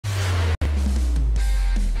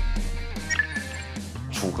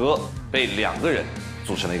歌被2个人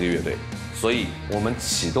组成了一个乐队，所以我们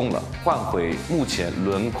启动了换回目前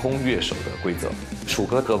轮空乐手的规则。楚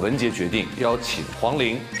歌和文杰决定邀请黄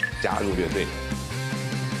龄加入乐队。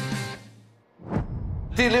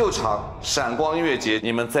第6场闪光音乐节，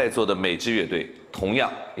你们在座的每支乐队同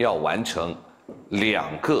样要完成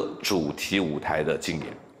2个主题舞台的竞演。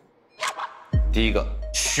第一个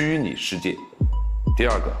虚拟世界，第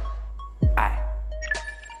二个爱。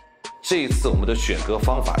这一次我们的选歌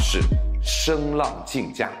方法是声浪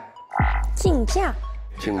竞价。竞价？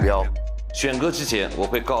竞标。选歌之前，我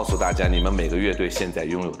会告诉大家你们每个乐队现在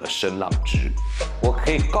拥有的声浪值。我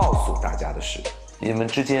可以告诉大家的是，你们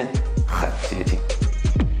之间很接近。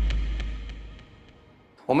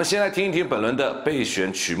我们先来听一听本轮的备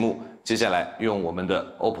选曲目，接下来用我们的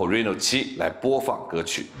OPPO Reno 7来播放歌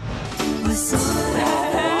曲。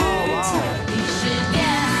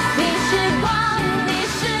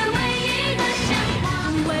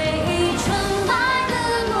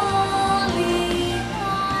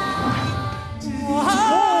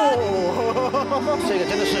这个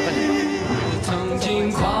真的适合你。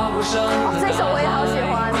这首我也好喜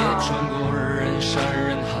欢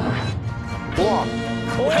哇！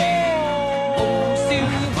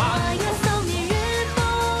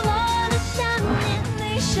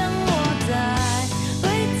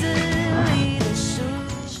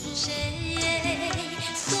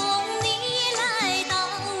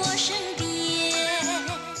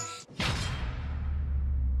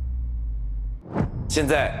现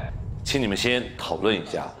在，请你们先讨论一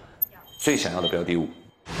下最想要的标的物。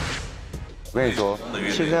我跟你说，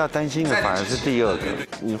现在要担心的反而是第2个。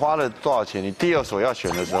你花了多少钱？你第2首要选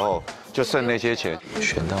的时候，就剩那些钱。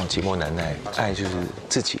选到寂寞难耐，爱就是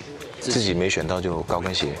自己没选到就高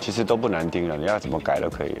跟鞋。其实都不难听了，你要怎么改都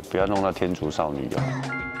可以，不要弄到天竺少女就好。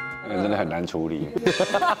真的很难处理。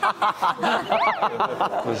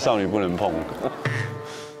不是少女不能碰。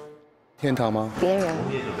天堂吗？别人，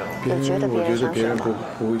我觉得别人不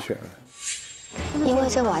会选，因为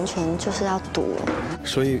这完全就是要赌，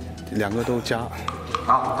所以2个都加。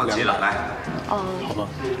好，到齐了，来。哦，好吧，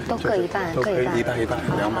都各一半，都可以一半200。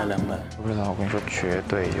不知道，我跟你说，绝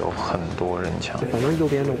对有很多人抢。反正右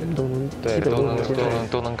边的我们都能，对，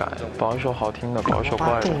都能改。保一首好听的，保一首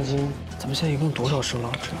怪的。重金，咱们现在一共多少声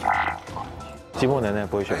浪值？寂寞难耐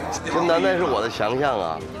不会选吗？这难耐是我的强项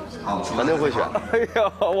啊，肯定会选。哎呀，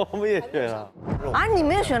我们也选了。啊，你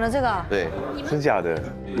们也选了这个？对，真假的？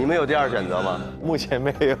你们有第2选择吗？目前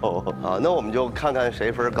没有。啊，那我们就看看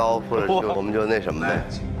谁分高，或者我们就那什么呗。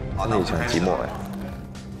那一场寂寞哎，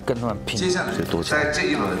跟他们拼。接下来在这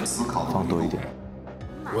一轮思考放多一点。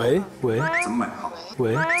喂，怎么买好？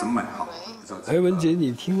喂，怎么买好？哎，文杰，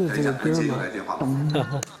你听了这个歌吗？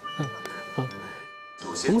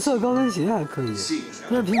红色高跟鞋还可以，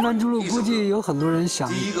那平凡之路估计有很多人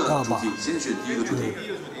想到吧？先选第1个主题，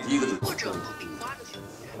第1个主题。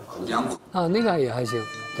啊，那个也还行，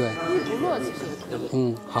对。不弱其实也可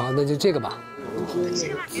以。好，那就这个吧。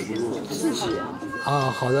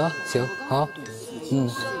啊，好的，行，好，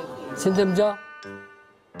先这么着。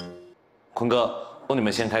坤哥，从你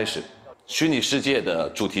们先开始，虚拟世界的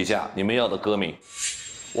主题下，你们要的歌名。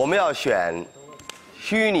我们要选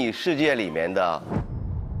虚拟世界里面的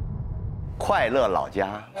快乐老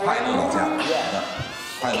家。快乐老家。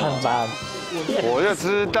看吧，我就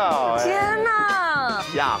知道。天哪！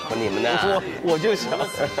呀，和你们呢？我就想。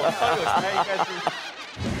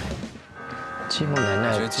寂寞难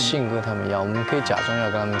耐，信哥他们要，我们可以假装要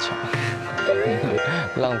跟他们抢，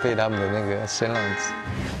浪费他们的那个声浪值。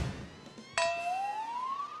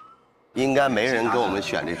应该没人跟我们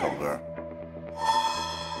选这首歌。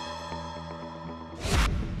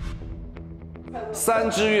3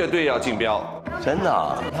支乐队要竞标，真的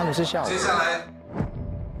啊？他们是下午。接下来，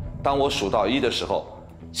当我数到1的时候，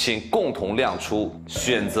请共同亮出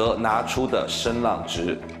选择拿出的声浪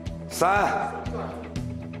值。3，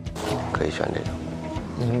可以选这个。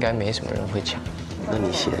应该没什么人会抢。那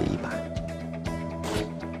你写100。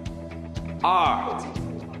2。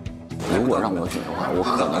如果让我选的话，我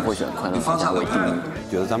可能会选快乐老家为第1。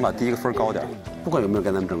觉得咱们把第1个分高点，不管有没有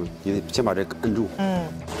跟他们争，你得先把这个摁住。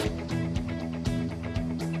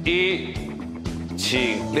1，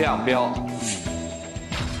请亮标。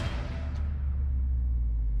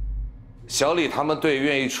小李他们队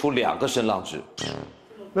愿意出2个声浪值。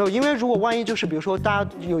没有，因为如果万一就是比如说大家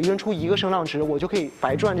有一个人出1个声浪值，我就可以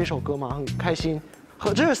白赚这首歌嘛，很开心。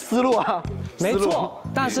这是思路啊，没错，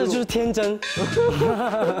但是就是天真。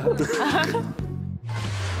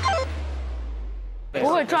不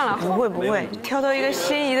会赚了，不会，挑到一个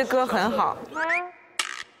心仪的歌很好。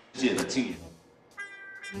界的竞演。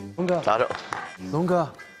龙哥，咋整？龙哥，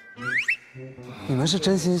你们是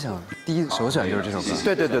真心想第一首选就是这首歌？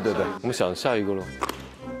对，我们想下一个了。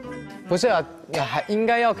不是啊，还应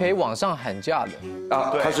该要可以往上喊价的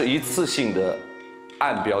啊。它是一次性的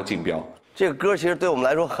按标竞标。这个歌其实对我们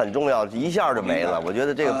来说很重要，一下就没了，我觉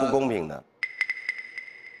得这个不公平的。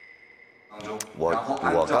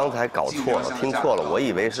我刚才搞错了，听错了，我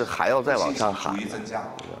以为是还要再往上喊。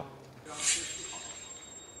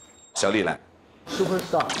小李来。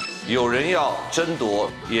 Superstar。有人要争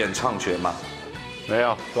夺演唱权吗？没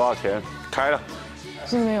有，多少钱？开了。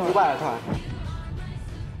是没有。500块。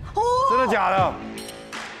真的假的？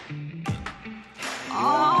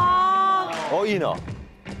啊 ！all in 哦。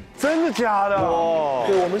真的假的？哇！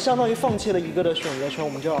对，我们相当于放弃了一个的选择权，我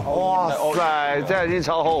们就要。哇塞，这样已经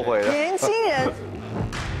超后悔了。年轻人。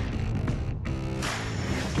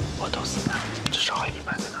我都死了，至少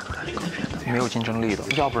100才拿出来一个片的。没有竞争力的，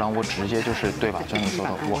要不然我直接就是对吧？真的做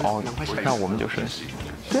到我凹，那我们就是。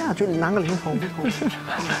对啊，就拿个零头。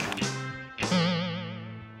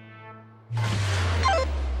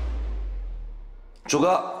主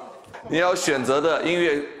哥，你要选择的音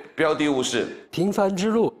乐标的物是《平凡之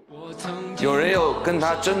路》。有人要跟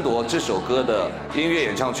他争夺这首歌的音乐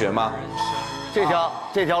演唱权吗？这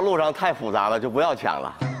条路上太复杂了，就不要抢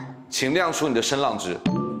了。请亮出你的声浪值。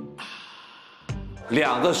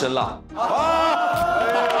2个声浪。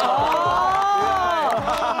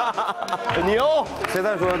牛！谁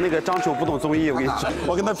在说那个张楚不懂综艺？我跟你说，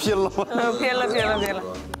我跟他拼了。拼了。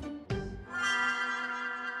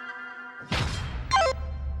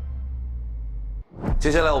接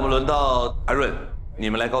下来我们轮到阿润，你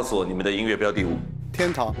们来告诉我你们的音乐标的物。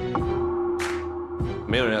天堂。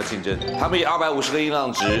没有人要竞争，他们以250个音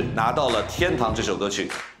浪值拿到了《天堂》这首歌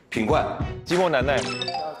曲。品冠，寂寞难耐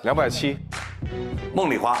，270。梦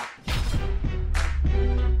里花。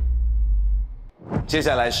接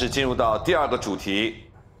下来是进入到第2个主题，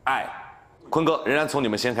爱。坤哥，仍然从你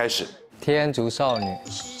们先开始。天竺少女。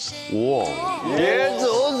哇！天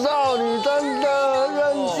竺少女真的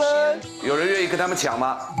认真。有人愿意跟他们抢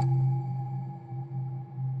吗？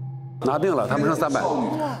拿定了，他们剩300。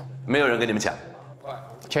没有人跟你们抢。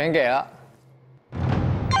全给了。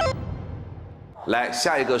来，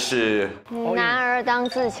下一个是男儿当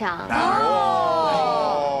自强。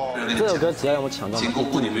哦，这首歌只要我抢到，请公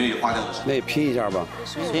布你们愿意花掉的。那拼一下吧，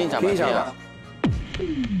拼一下吧。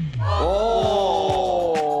哦。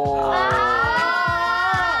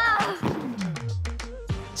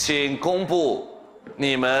请公布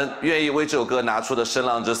你们愿意为这首歌拿出的声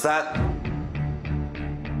浪值3、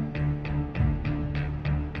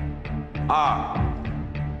2、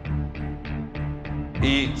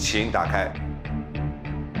1，请打开。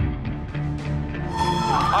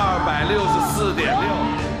264.6。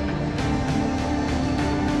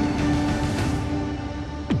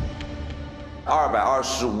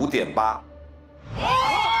225.8。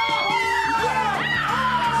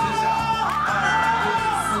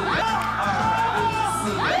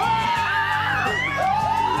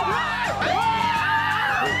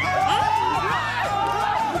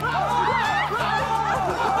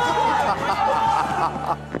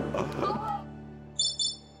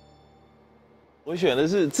我选的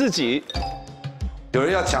是自己。有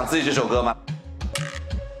人要抢自己这首歌吗？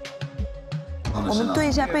我们对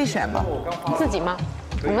一下备选吧。自己吗？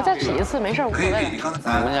我们再洗一次，没事，无所谓。你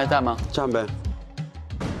们家站吗？站呗。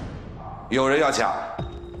有人要抢。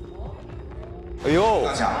哎呦，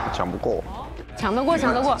抢不过。抢得过，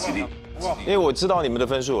抢得过。因为我知道你们的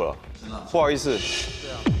分数了，不好意思。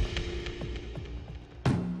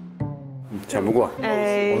抢不过，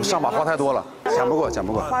我们上把花太多了，抢不过，抢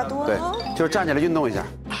不过。花多。对，就是站起来运动一下。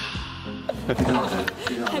太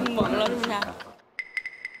猛了，是不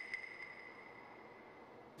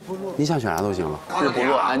是？你想选啥都行了。日不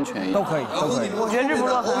落安全一点。都可以。我觉得日不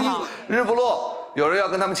落很好。日不落，有人要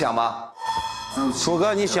跟他们抢吗？楚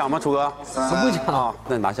哥，你想吗？楚哥，我不抢啊，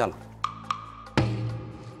那你拿下了。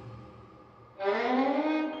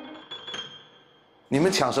你们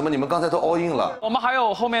抢什么？你们刚才都 all in 了。我们还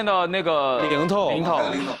有后面的那个零头，还有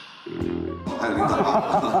零头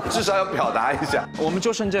啊，至少要表达一下。我们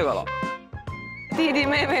就剩这个了。弟弟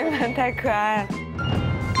妹妹们太可爱了。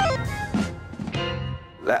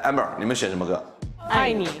来 ，Amber， 你们选什么歌？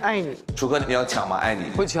爱你，爱你。楚哥，你要抢吗？爱你。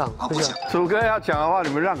不抢，不抢。楚哥要抢的话，你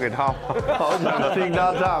们让给他。好想听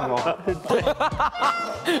他唱哦。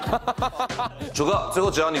楚哥，最后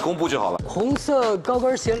只要你公布就好了。红色高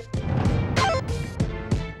跟鞋。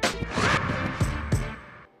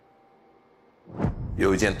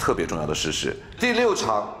有一件特别重要的事实，第6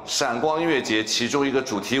场闪光音乐节其中一个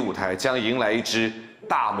主题舞台将迎来一支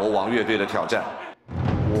大魔王乐队的挑战。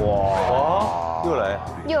哇，又来。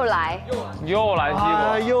又来踢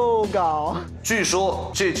馆，又搞。据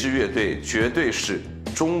说这支乐队绝对是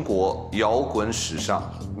中国摇滚史上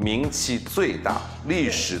名气最大、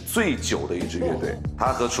历史最久的一支乐队。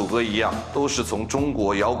它和楚歌一样，都是从中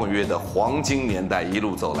国摇滚乐的黄金年代一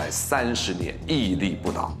路走来30年，屹立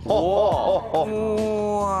不倒。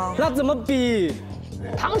哇，那怎么比？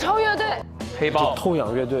唐朝乐队、黑豹、痛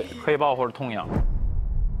仰乐队、黑豹或者痛仰。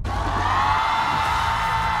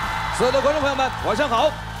所有的观众朋友们，晚上好，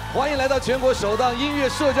欢迎来到全国首档音乐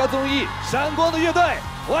社交综艺《闪光的乐队》，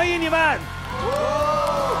欢迎你们！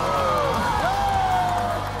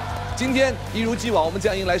今天一如既往，我们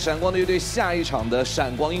将迎来闪光的乐队下一场的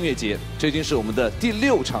闪光音乐节，这已经是我们的第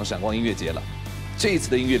6场闪光音乐节了。这一次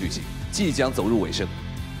的音乐旅行即将走入尾声，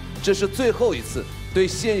这是最后一次对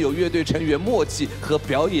现有乐队成员默契和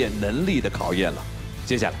表演能力的考验了。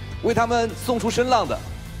接下来为他们送出声浪的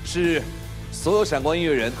是所有闪光音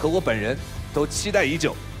乐人和我本人都期待已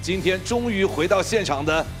久，今天终于回到现场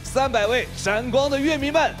的300位闪光的乐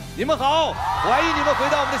迷们，你们好，欢迎你们回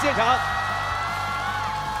到我们的现场。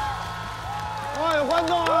哇，有观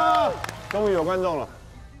众了，终于有观众了。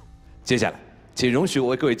接下来，请容许我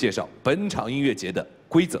为各位介绍本场音乐节的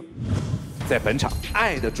规则。在本场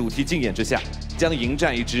爱的主题竞演之下，将迎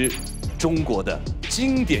战一支中国的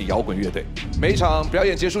经典摇滚乐队。每场表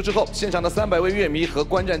演结束之后，现场的300位乐迷和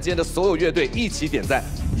观战间的所有乐队一起点赞。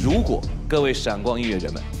如果各位闪光音乐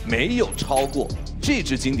人们没有超过这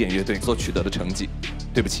支经典乐队所取得的成绩，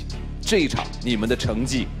对不起，这一场你们的成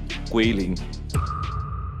绩归零。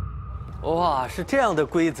哇，是这样的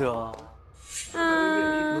规则。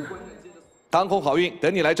当空好运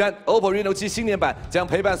等你来沾 ，OPPO Reno 7新年版将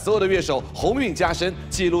陪伴所有的乐手鸿运加身，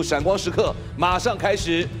记录闪光时刻。马上开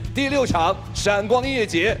始第6场闪光音乐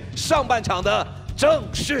节上半场的正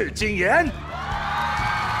式竞演。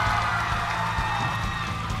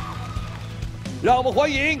让我们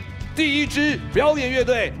欢迎第1支表演乐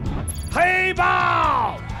队——黑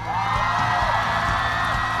豹。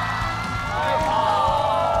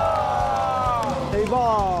黑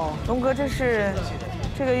豹，龙哥，这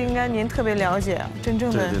个应该您特别了解，真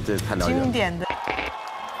正的对，太了解了。经典的。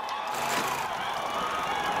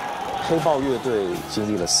黑豹乐队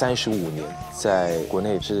经历了35年，在国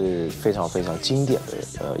内是非常非常经典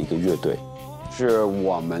的一个乐队，是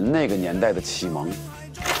我们那个年代的启蒙。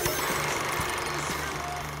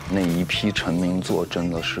那一批成名作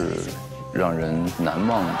真的是让人难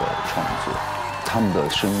忘的创作，他们的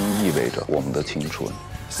声音意味着我们的青春。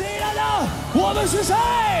谁来了？我们是谁？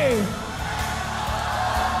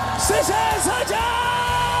谁参加？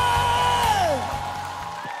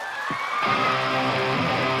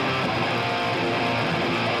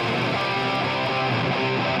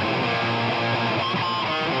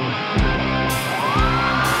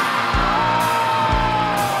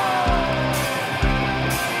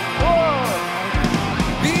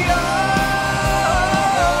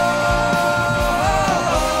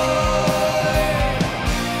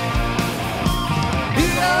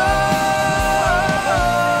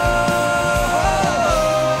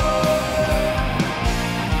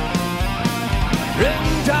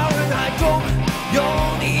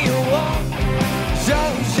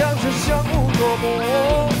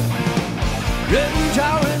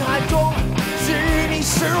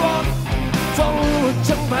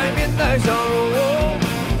正牌面带笑容，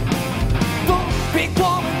不必我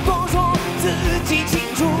们多说，自己清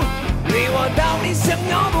楚，你我到底想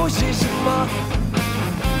要的是什么？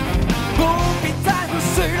不必在乎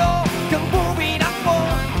脆弱，更不必难过，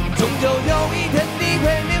终究有一天你会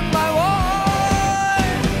明白我。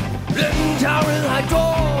人潮人海中，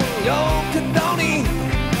又看到你，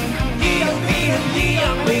一样迷人，一样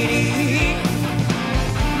美丽，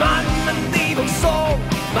慢慢地放松，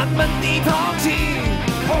慢慢地抛弃。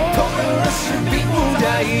痛的事并不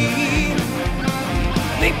在意，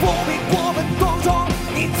你不必过分多说，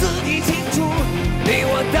你自己清楚，你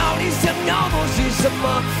我到底想要的是什么？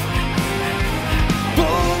不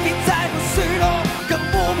必在乎脆弱，更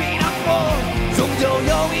不必难过，终究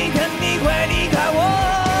有一天你会离开我。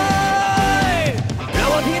让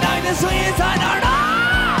我听到你的声音在哪儿呢？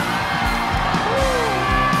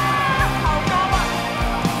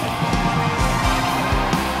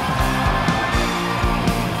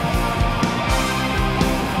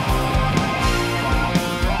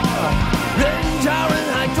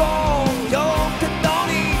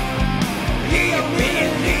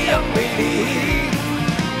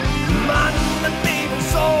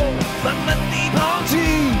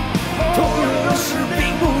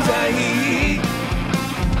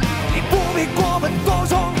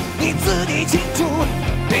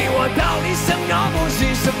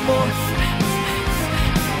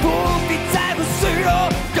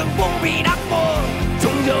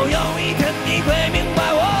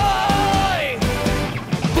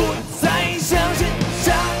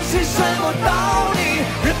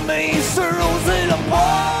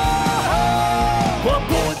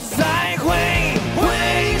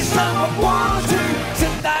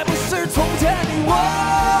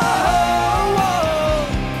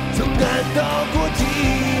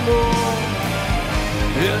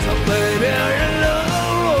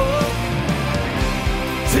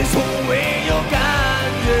却从未有感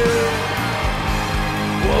觉，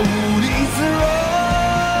我无地自容。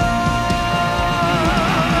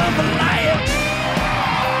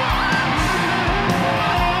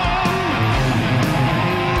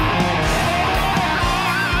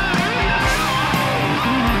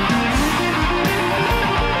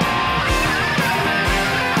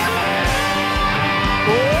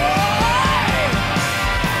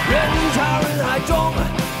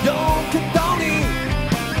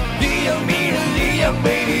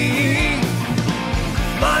美丽，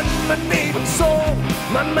慢慢地放松，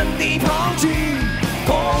慢慢地抛弃，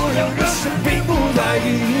同样热身并不在意。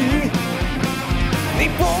你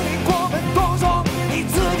不必过分多说，你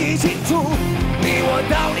自己清楚，你我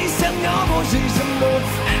到底想要的是什么？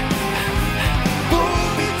不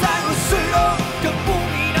必在乎脆弱，更不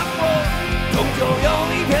必难过，终究有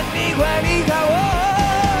一天你会离开我。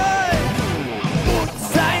不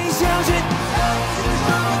再相信。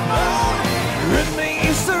人们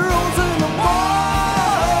已是如此冷漠，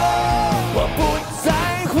我不再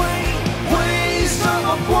回忆什么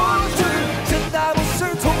过去，现在不是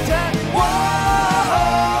从前。我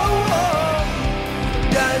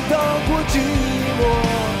感到过寂寞，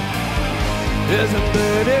也曾对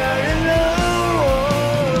别人冷落，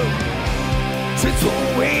却从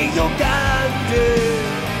未有感觉，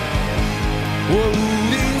我无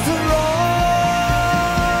地自容。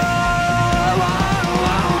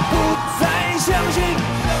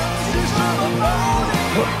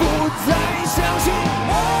我不再相信，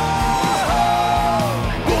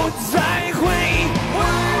不再回忆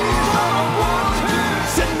什么过去，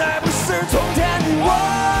现在不是从前。我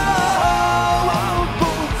不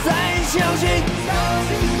再相信，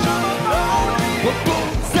我不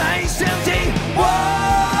再相信，我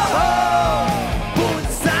不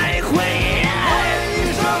再回忆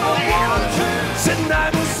什么过去，现在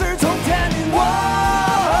不是从前。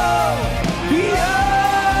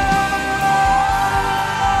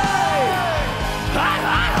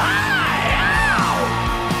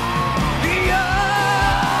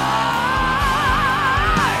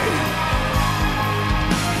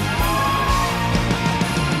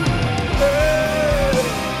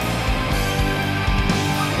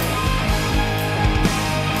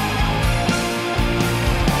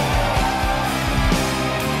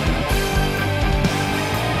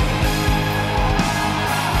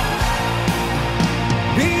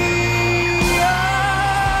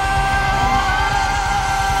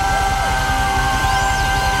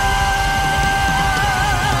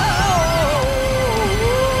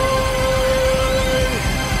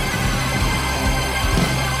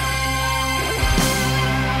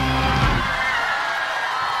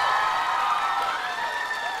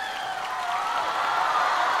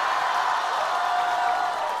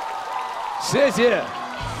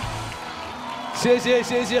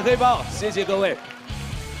谢谢黑豹，谢谢各位。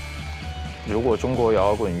如果中国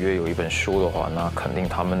摇滚乐有一本书的话，那肯定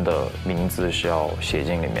他们的名字是要写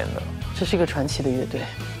进里面的。这是一个传奇的乐队，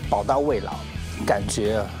宝刀未老，感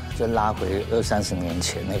觉啊，就拉回20-30年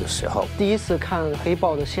前那个时候。第一次看黑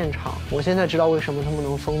豹的现场，我现在知道为什么他们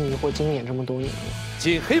能风靡或经典这么多年了。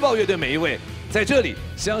请黑豹乐队每一位在这里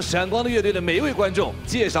向闪光的乐队的每一位观众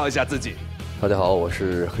介绍一下自己。大家好，我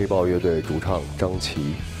是黑豹乐队主唱张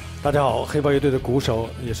琪。大家好，黑豹乐队的鼓手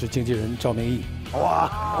也是经纪人赵明义。哇，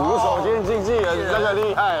鼓手兼经纪人，这个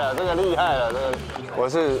厉害了，这个厉害了，这个。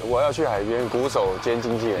我要去海边，鼓手兼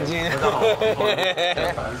经纪人。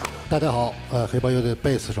大家好，黑豹乐队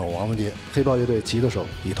贝斯手王文杰，黑豹乐队吉他手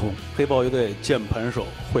李通，黑豹乐队键盘手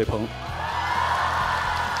惠鹏。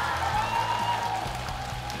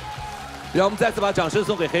让我们再次把掌声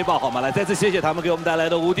送给黑豹好吗？来，再次谢谢他们给我们带来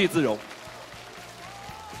的无地自容。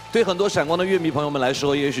对很多闪光的乐迷朋友们来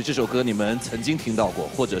说，也许这首歌你们曾经听到过，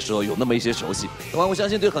或者说有那么一些熟悉。我相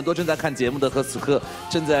信对很多正在看节目的和此刻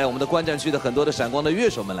正在我们的观战区的很多的闪光的乐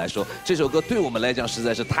手们来说，这首歌对我们来讲实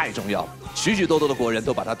在是太重要了。许许多多的国人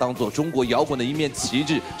都把它当作中国摇滚的一面旗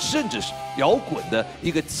帜，甚至是摇滚的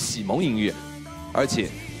一个启蒙音乐。而且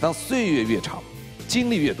当岁月越长，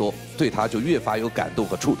经历越多，对它就越发有感动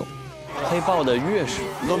和触动。黑豹的乐手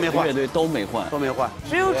都没换，乐队都没换，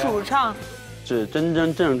只有主唱。是真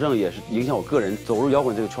正也是影响我个人走入摇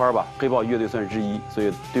滚这个圈吧。黑豹乐队算是之一，所以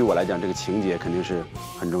对于我来讲，这个情节肯定是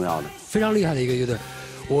很重要的。非常厉害的一个乐队，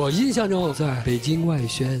我印象中在北京外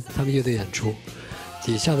宣他们乐队演出，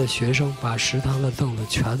底下的学生把食堂的凳子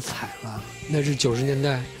全踩烂了。那是90年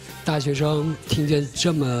代，大学生听见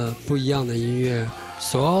这么不一样的音乐，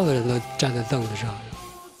所有的人都站在凳子上。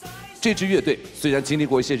这支乐队虽然经历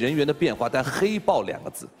过一些人员的变化，但黑豹2个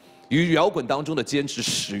字与摇滚当中的坚持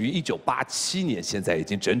始于1987年，现在已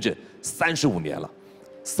经整整35年了。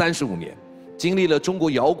35年，经历了中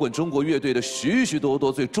国摇滚、中国乐队的许许多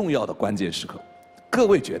多最重要的关键时刻。各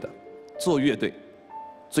位觉得，做乐队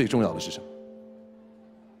最重要的是什么？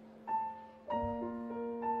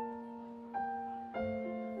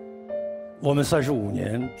我们35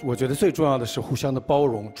年，我觉得最重要的是互相的包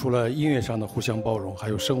容。除了音乐上的互相包容，还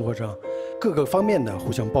有生活上各个方面的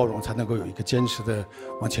互相包容，才能够有一个坚持的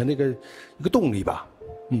往前的一个动力吧。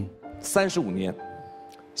35年，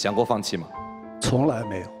想过放弃吗？从来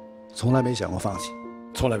没有，从来没想过放弃，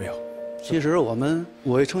从来没有。其实我们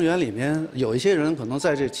5位成员里面有一些人可能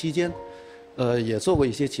在这期间，也做过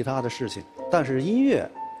一些其他的事情，但是音乐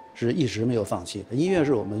是一直没有放弃的。音乐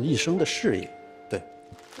是我们一生的事业。对。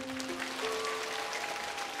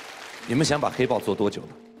你们想把黑豹做多久呢？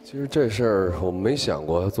其实这事儿我们没想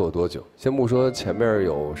过要做多久。先不说前面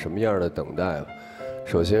有什么样的等待了，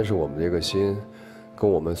首先是我们这个心，跟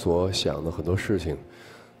我们所想的很多事情，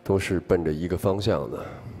都是奔着一个方向的，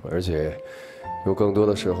而且有更多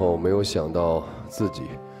的时候没有想到自己，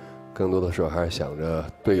更多的时候还是想着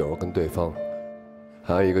队友跟对方。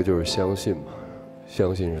还有一个就是相信嘛，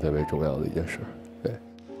相信是特别重要的一件事。对。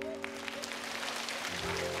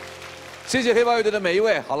谢谢黑豹乐队的每一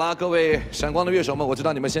位。好了，各位闪光的乐手们，我知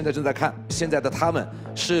道你们现在正在看，现在的他们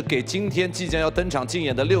是给今天即将要登场竞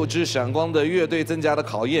演的6支闪光的乐队增加的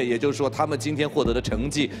考验，也就是说，他们今天获得的成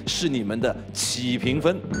绩是你们的起评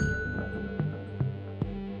分。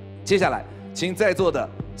接下来，请在座的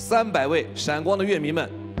300位闪光的乐迷们，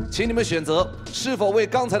请你们选择是否为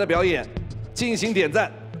刚才的表演进行点赞。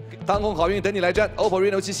当空好运等你来沾 ，OPPO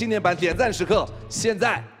Reno 7新年版点赞时刻现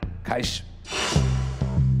在开始。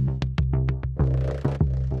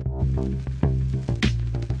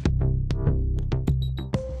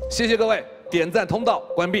谢谢各位，点赞通道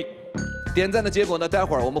关闭。点赞的结果呢，待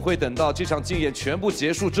会儿我们会等到这场竞演全部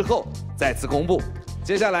结束之后再次公布。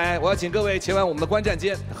接下来，我要请各位前往我们的观战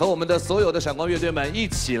间，和我们的所有的闪光乐队们一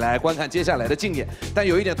起来观看接下来的竞演。但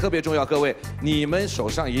有一点特别重要，各位，你们手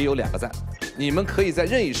上也有2个赞，你们可以在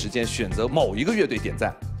任意时间选择某一个乐队点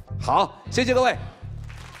赞。好，谢谢各位。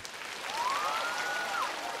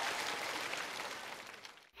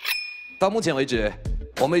到目前为止，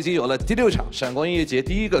我们已经有了第6场闪光音乐节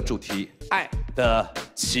第1个主题“爱”的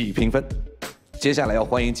起评分。接下来要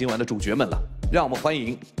欢迎今晚的主角们了，让我们欢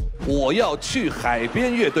迎我要去海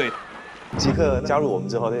边乐队。即刻加入我们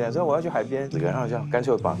之后，大家说我要去海边，这个然后就干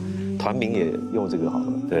脆把团名也用这个好了。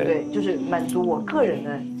对，就是满足我个人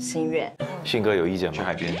的心愿。信哥有意见吗？去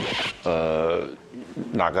海边。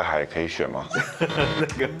哪个海可以选吗？那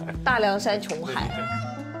个大凉山琼海。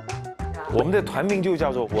我们的团名就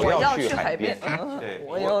叫做我要去海边。对，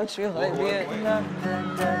我要去海边。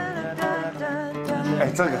哎，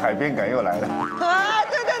这个海边感又来了。啊，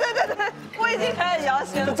对，我已经开始摇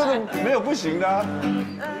弦了。这个没有不行的啊。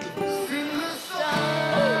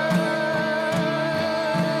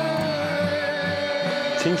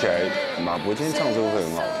听起来马伯骞唱这个会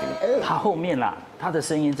很好听。他后面啦，他的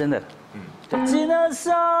声音真的，记得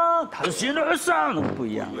上，他的心儿上不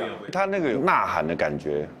一样。他那个有呐喊的感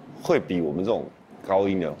觉，会比我们这种高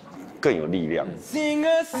音的更有力量。Sing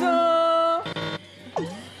a song,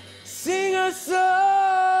 sing a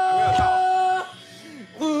song，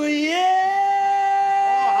 不耶！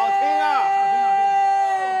哇，好听啊！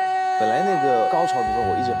本来那个高潮部分，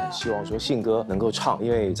我一直很希望说信哥能够唱，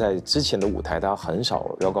因为在之前的舞台他很少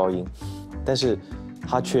飙高音，但是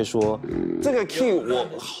他却说这个 key 我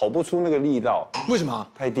好不出那个力道。为什么？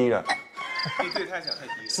太低了。对，太小太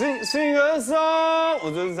低。Sing a song，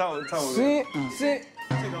 我这是唱。最高分是2。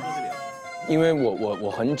因为我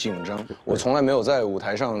很紧张，我从来没有在舞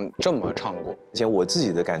台上这么唱过。以前我自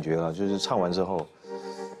己的感觉啊，就是唱完之后，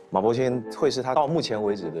马伯骞会是他到目前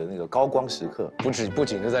为止的那个高光时刻。不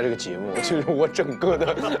仅是在这个节目，就是我整个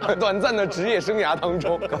的短暂的职业生涯当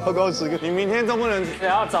中高光时刻。你明天都不能，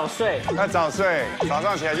要早睡，要早睡，早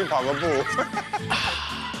上起来去跑个步。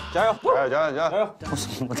加油！加油！我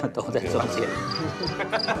什么的都在中间。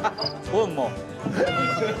问么？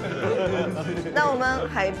那我们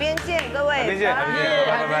海边见，各位。海边见，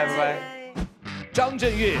拜。张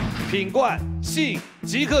震岳、品冠、信、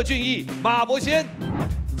吉克隽逸、马伯骞，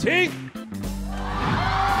请。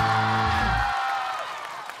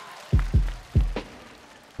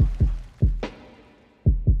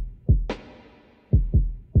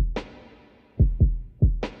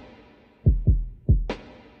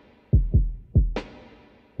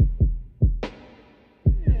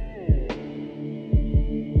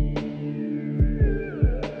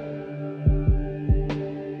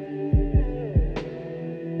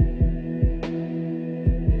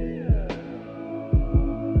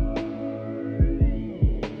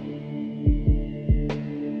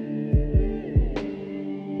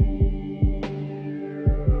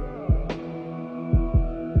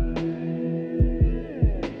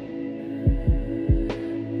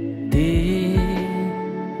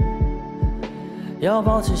要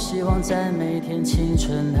保持希望，在每天清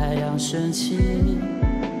晨太阳升起，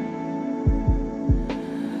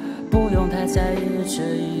不用太在意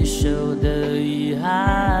这一生的遗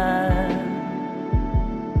憾，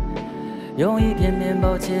用一片面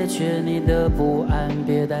包解决你的不安，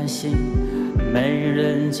别担心，没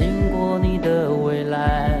人经过你的未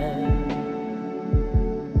来，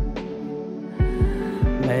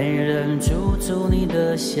没人驻足你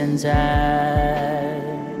的现在。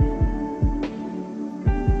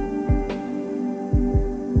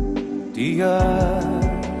第二，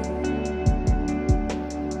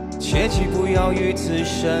切记不要与自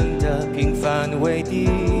身的平凡为敌，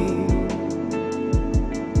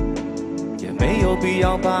也没有必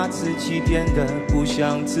要把自己变得不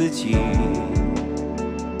像自己。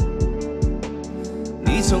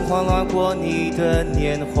你曾欢乐过你的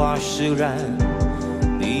年华释然，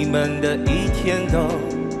你们的一天都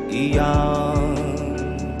一样，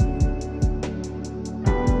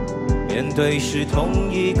面对是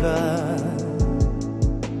同一个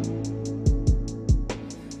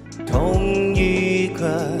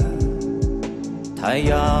太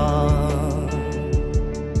阳。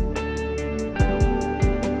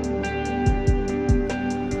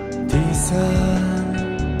第三，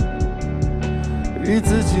与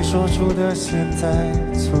自己说出的现在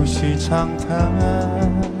促膝长谈，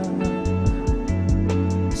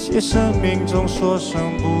写生命中所剩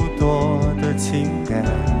不多的情感，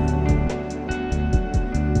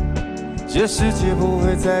这世界不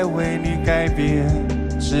会再为你改变，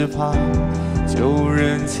只怕旧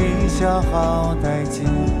人情消耗殆尽，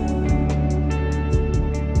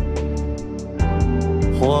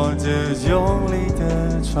或者用力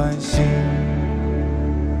的喘息。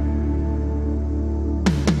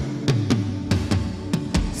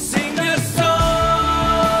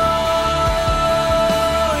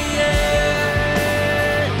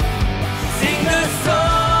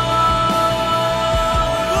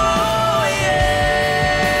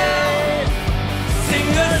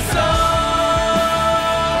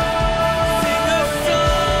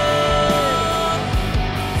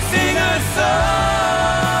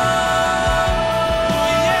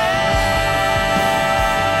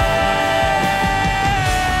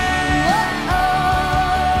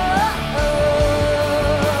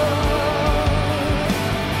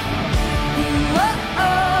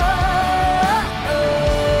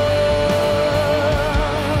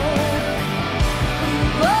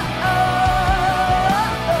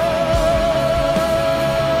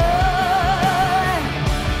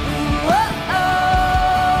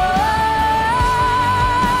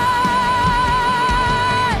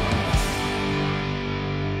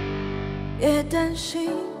别担心，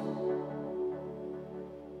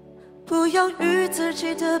不要与自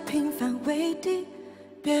己的平凡为敌，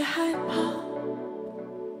别害怕，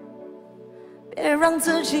别让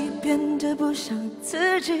自己变得不像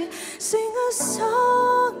自己。Sing a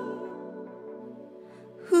song，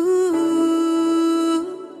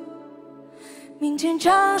 明天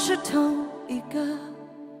将是同一个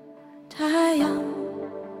太阳。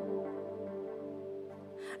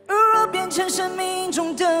若变成生命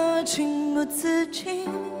中的情不自禁，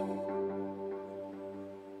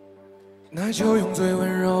那就用最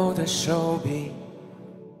温柔的手臂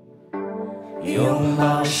拥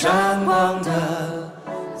抱闪光的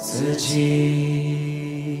自己。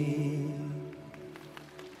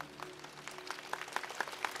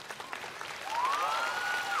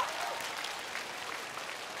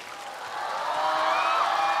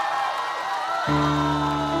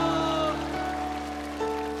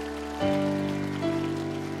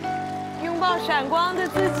拥抱闪光的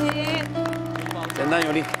自己，简单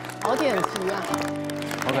有力，好点题啊，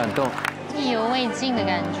好感动，意犹未尽的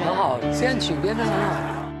感觉，很好，现在曲编得很好。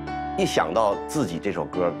一想到自己这首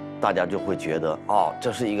歌，大家就会觉得哦，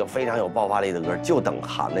这是一个非常有爆发力的歌，就等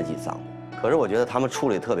喊那几嗓子。可是我觉得他们处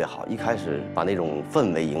理特别好，一开始把那种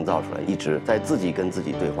氛围营造出来，一直在自己跟自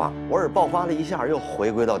己对话，偶尔爆发了一下，又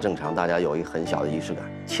回归到正常，大家有一个很小的仪式感，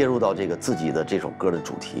切入到这个自己的这首歌的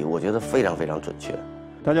主题，我觉得非常非常准确。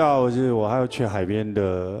大家好，我还要去海边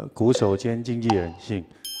的鼓手兼经纪人信。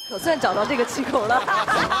我算找到这个气口了。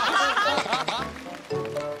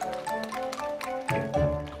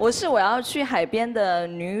我要去海边的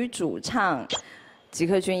女主唱，吉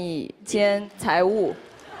克隽逸兼财务。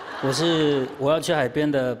我要去海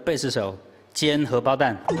边的贝斯手兼荷包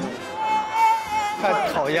蛋。太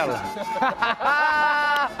讨厌了。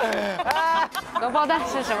荷包蛋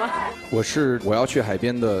是什么？我要去海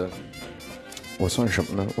边的，我算什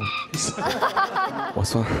么呢？我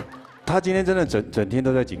算。他今天真的整天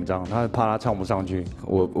都在紧张，他怕他唱不上去。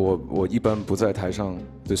我一般不在台上，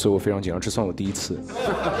对，所以我非常紧张，这算我第一次。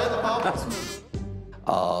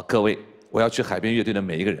各位，我要去海边乐队的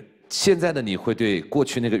每一个人，现在的你会对过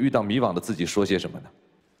去那个遇到迷惘的自己说些什么呢？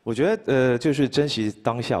我觉得就是珍惜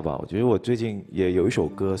当下吧。我觉得我最近也有一首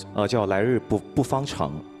歌叫《来日不方长》。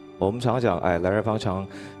我们常讲，哎，来日方长，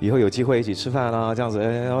以后有机会一起吃饭啦，这样子，哎，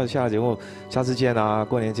然后下了节目，下次见啊，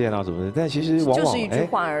过年见啊，什么的。但其实往往就是一句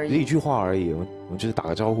话而已，一句话而已，我们就是打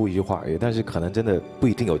个招呼，一句话而已。但是可能真的不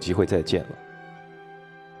一定有机会再见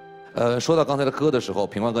了。说到刚才的歌的时候，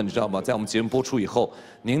品冠哥，你知道吗？在我们节目播出以后，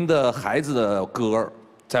您的孩子的歌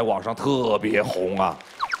在网上特别红啊，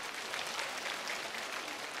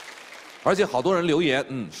而且好多人留言，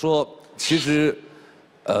说其实，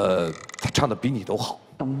他唱的比你都好。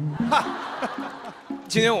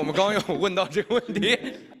今天我们刚刚有问到这个问题，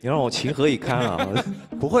你让我情何以堪啊！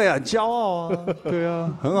不会啊，骄傲啊，对啊，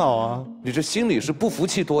很好啊。你这心里是不服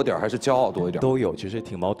气多点，还是骄傲多一点？都有，其实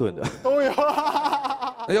挺矛盾的。都有。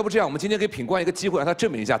那要不这样，我们今天给品冠一个机会，让他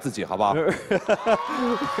证明一下自己，好不好？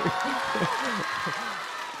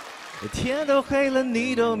天都黑了，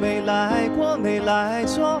你都没来过，没来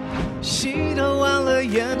坐，戏都完了，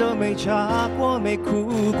眼都没眨过，没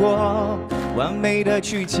哭过，完美的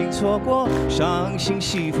剧情错过，伤心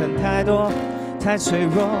戏份太多，太脆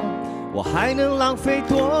弱，我还能浪费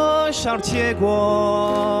多少的结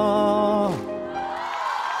果？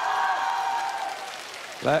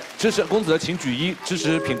来，支持公子的请举1，支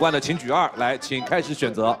持品冠的请举2。来，请开始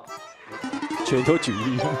选择。全都举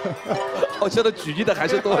1，好像的举1的还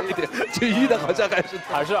是多一点，举1的好像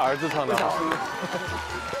还是儿子唱的好。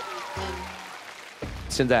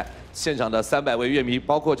现在现场的300位乐迷，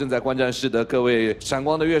包括正在观战室的各位闪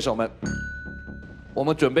光的乐手们，我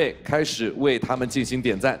们准备开始为他们进行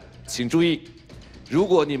点赞，请注意。如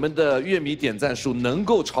果你们的乐迷点赞数能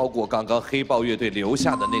够超过刚刚黑豹乐队留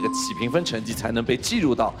下的那个起评分成绩，才能被计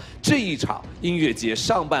入到这一场音乐节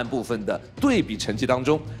上半部分的对比成绩当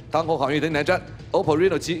中。当红好乐登台战 OPPO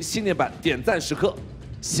Reno 7新年版点赞时刻，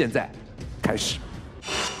现在开始。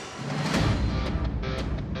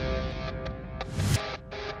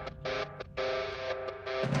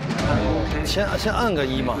先按个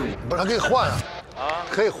1嘛，不是可以换啊？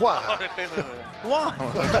可以换啊。忘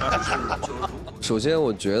了。首先，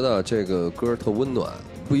我觉得这个歌特温暖，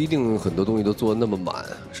不一定很多东西都做得那么满，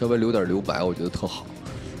稍微留点留白，我觉得特好。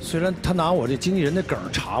虽然他拿我这经纪人的梗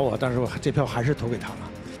查我，但是我这票还是投给他了。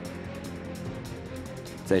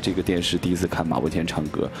在这个电视第一次看马伯骞唱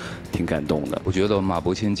歌，挺感动的。我觉得马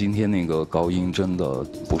伯骞今天那个高音真的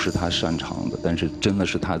不是他擅长的，但是真的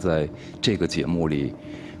是他在这个节目里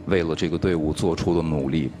为了这个队伍做出的努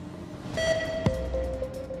力。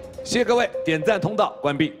谢谢各位，点赞通道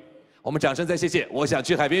关闭。我们掌声再谢谢我想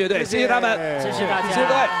去海边乐队，谢谢他们，谢谢大家，谢谢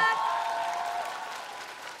各位。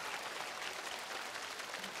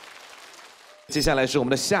接下来是我们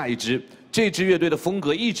的下一支，这支乐队的风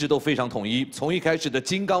格一直都非常统一，从一开始的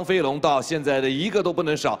金刚飞龙到现在的一个都不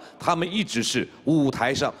能少，他们一直是舞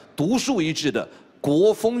台上独树一帜的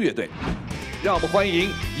国风乐队。让我们欢迎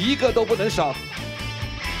一个都不能少。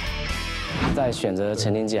在选择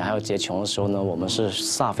陈琳姐还有洁琼的时候呢，我们是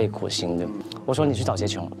煞费苦心的。我说你去找洁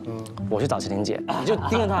琼，我去找陈琳姐，你就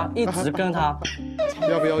盯着她，一直跟着她。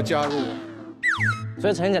要不要加入？所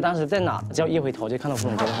以陈琳姐当时在哪，只要一回头就看到傅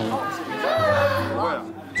荣飞在后面。不会啊，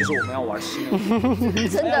就是我们要玩戏。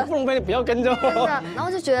真的，傅荣飞你不要跟着我。真的，然后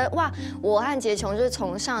就觉得哇，我和洁琼就是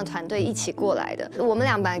从上了团队一起过来的，我们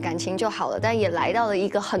俩本来感情就好了，但也来到了一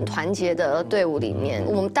个很团结的队伍里面。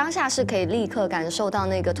我们当下是可以立刻感受到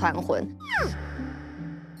那个团魂。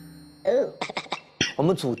我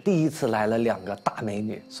们组第一次来了2个大美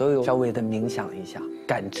女，所以稍微的冥想一下，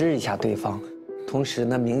感知一下对方，同时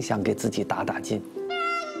呢冥想给自己打劲。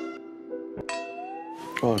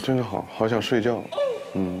哦，真的好想睡觉。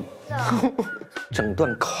整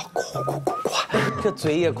段垮，这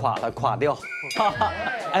嘴也垮掉。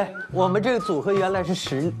哎，我们这个组合原来是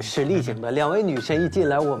实力型的，2位女神一进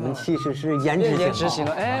来，我们其实是颜值型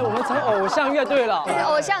的。哎，我们成偶像乐队了，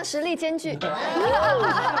偶像实力兼具。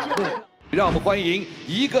让我们欢迎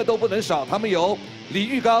一个都不能少，他们有李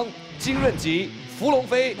玉刚、金润吉、伏龙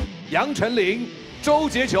飞、杨丞琳、周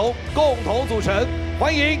洁琼共同组成，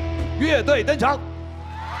欢迎乐队登场。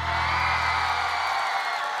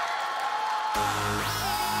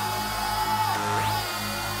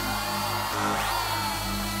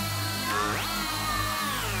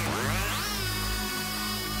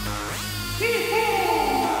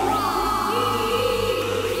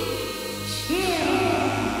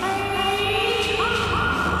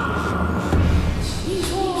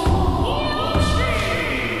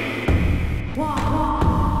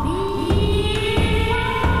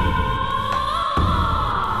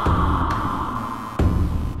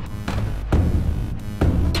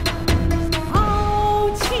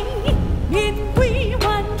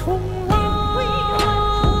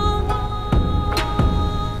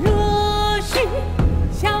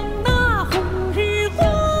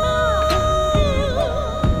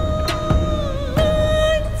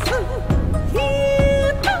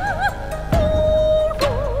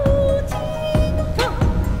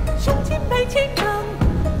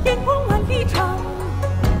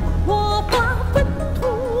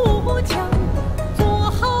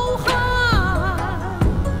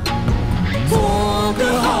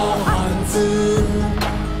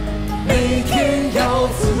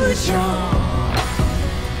自强，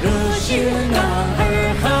热血男儿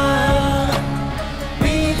汉，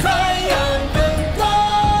比太阳更高。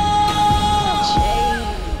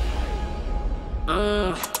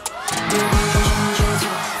别管说什么就错，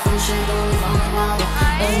风吹动你放花落，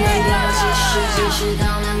而那条即使到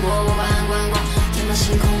难过，我把眼观光，天马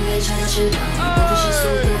行空变成了翅膀，不顾世俗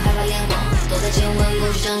不害怕眼光，都在见闻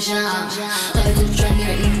不去张相，喝杯苦转女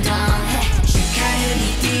儿饮汤。开了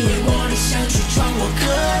你地位，我理想去闯，我可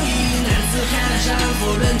以。男子汉丈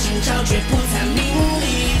夫论今朝，绝不谈名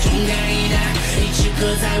利。忠肝义胆，一直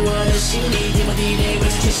刻在我的心里。天崩地裂，为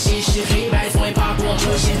此却稀释黑白，从未怕过，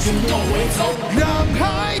这险峻莫回头。让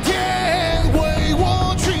海天为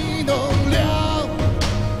我取能量，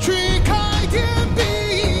去开天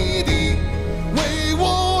辟地，为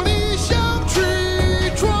我理想去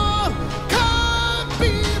闯。看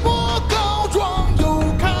比我高壮，又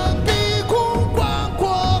看比苦宽阔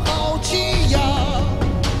好气扬。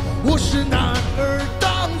我是男儿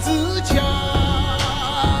当自强。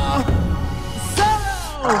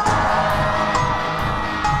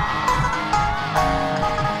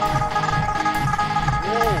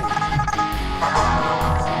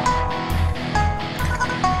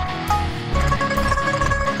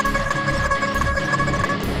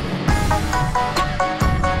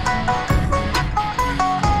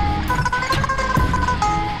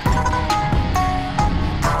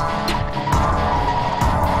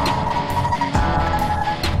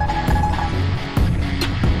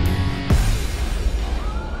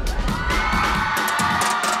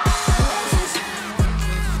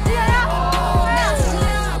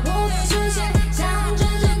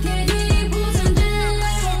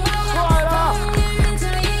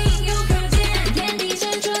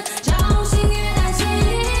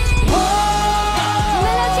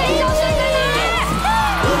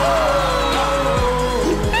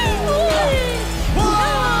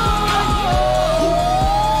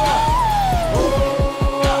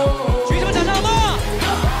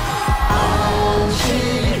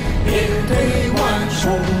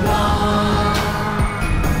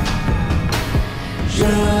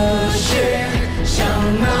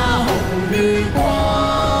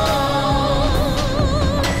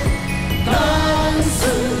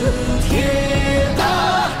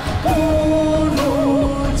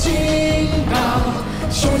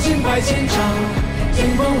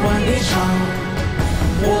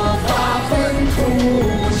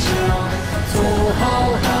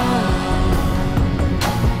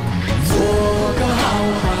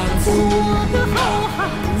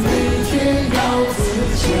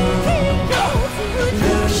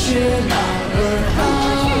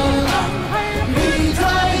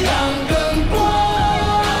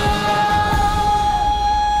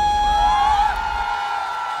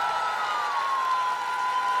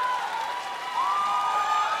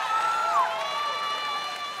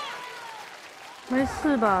没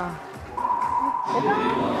事吧？我刚刚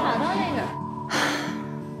卡到那个。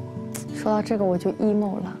说到这个我就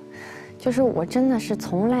emo 了，就是我真的是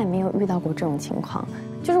从来没有遇到过这种情况，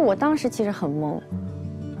就是我当时其实很懵，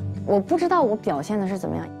我不知道我表现的是怎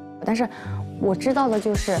么样，但是我知道的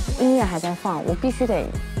就是音乐还在放，我必须得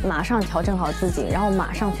马上调整好自己，然后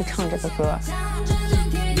马上去唱这个歌。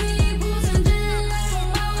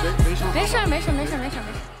没事没事没事没事。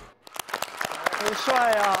很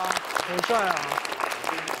帅啊，很帅啊！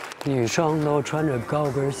女生都穿着高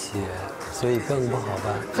跟鞋，所以更不好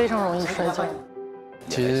办，非常容易摔跤。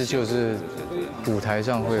其实就是舞台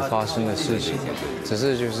上会发生的事情，只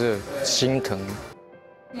是就是心疼。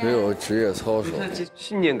没有职业操守，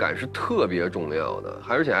信念感是特别重要的，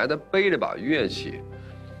而且还得背着把乐器，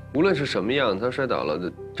无论是什么样，他摔倒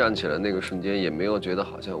了站起来那个瞬间，也没有觉得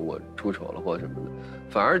好像我出丑了或什么的，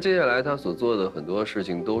反而接下来他所做的很多事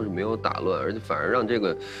情都是没有打乱，而且反而让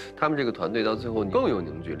他们这个团队到最后更有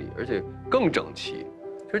凝聚力，而且更整齐，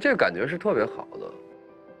就这个感觉是特别好的。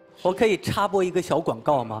我可以插播一个小广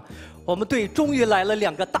告吗？我们队终于来了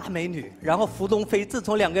2个大美女，然后伏龙飞自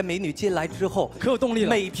从2个美女进来之后，可有动力了。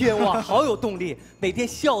每天哇，好有动力，每天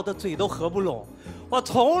笑的嘴都合不拢。我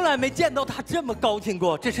从来没见到她这么高兴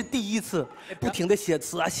过，这是第一次。不停的写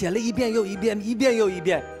词啊，写了一遍又一遍，一遍又一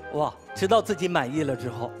遍，哇，直到自己满意了之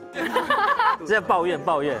后，在抱怨。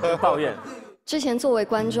之前作为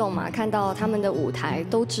观众嘛，看到他们的舞台，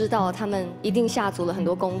都知道他们一定下足了很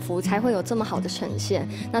多功夫，才会有这么好的呈现。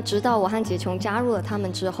那直到我和杰琼加入了他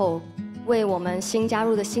们之后，为我们新加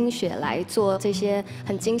入的新血来做这些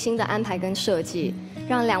很精心的安排跟设计，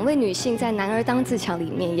让2位女性在《男儿当自强》里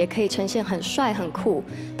面也可以呈现很帅很酷、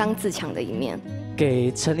当自强的一面。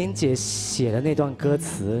给陈琳姐写的那段歌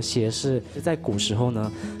词，写的是在古时候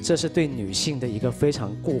呢，这是对女性的一个非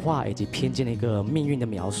常固化以及偏见的一个命运的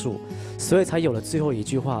描述，所以才有了最后一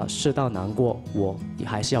句话：世道难过，我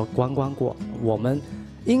还是要关过。我们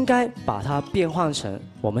应该把它变换成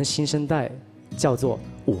我们新生代叫做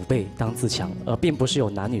5倍当自强，而并不是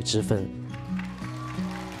有男女之分。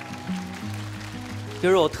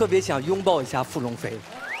就是我特别想拥抱一下傅龙飞，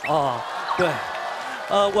哦，对。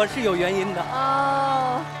我是有原因的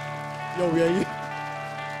哦，有原因。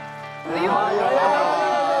哎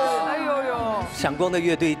呦！闪光的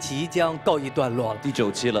乐队即将告一段落了，第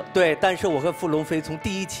9期了。对，但是我和傅龙飞从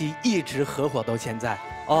第1期一直合伙到现在，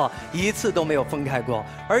哦，一次都没有分开过。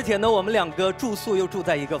而且呢，我们2个住宿又住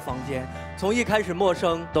在一个房间，从一开始陌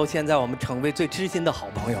生到现在我们成为最知心的好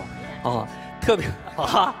朋友，啊，特别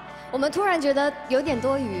啊。我们突然觉得有点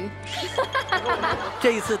多余。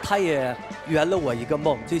这一次他也圆了我一个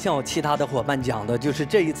梦，就像我其他的伙伴讲的，就是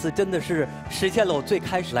这一次真的是实现了我最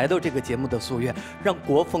开始来到这个节目的夙愿，让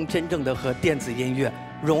国风真正的和电子音乐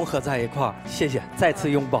融合在一块儿。谢谢，再次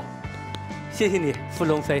拥抱，谢谢你，傅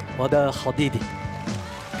龙飞，我的好弟弟，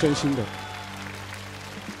真心的。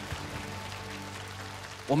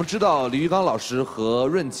我们知道李玉刚老师和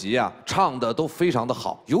润吉啊唱的都非常的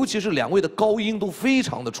好，尤其是2位的高音都非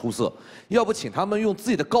常的出色，要不请他们用自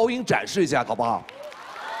己的高音展示一下好不好？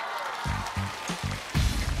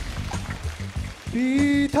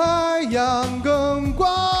比太阳更光，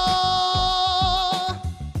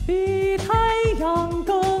比太阳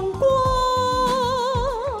更光，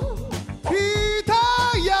比太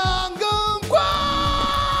阳更光。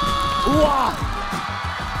哇！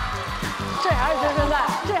这还是真声带，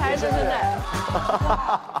这还是真声带。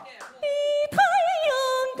比太阳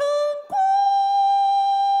更光。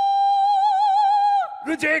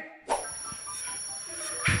润吉，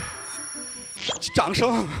掌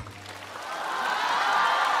声。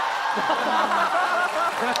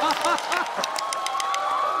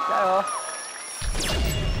加油！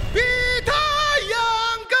比太阳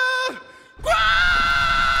更光。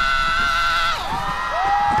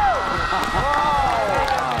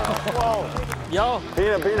有，逼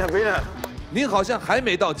着，您好像还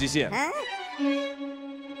没到极限。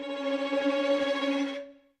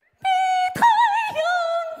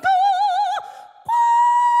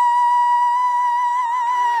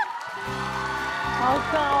好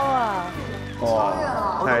高啊！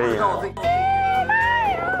哇，太厉害了！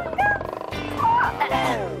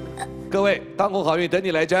各位，当红好运等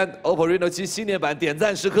你来沾 ，OPPO Reno 7新年版点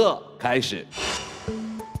赞时刻开始。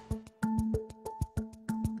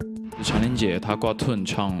陈琳姐她挂 tune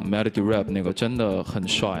唱 melody rap 那个真的很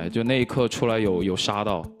帅，就那一刻出来有杀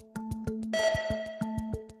到。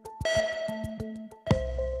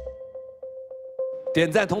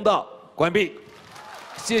点赞通道关闭，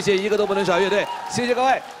谢谢一个都不能少乐队，谢谢各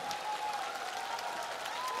位。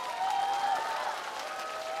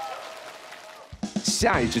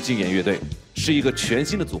下一支竞演乐队是一个全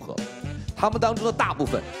新的组合，他们当中的大部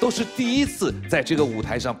分都是第一次在这个舞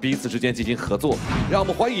台上彼此之间进行合作，让我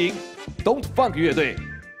们欢迎 Don't Funk 乐队。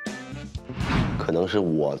可能是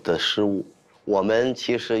我的失误，我们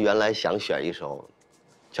其实原来想选一首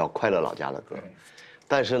叫《快乐老家》的歌，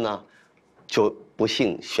但是呢，就不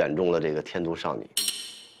幸选中了这个《天都少女》。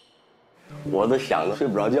我都想着睡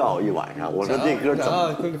不着觉一晚上，我说这歌怎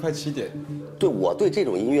么快7点？对，我对这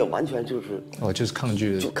种音乐完全就是就是抗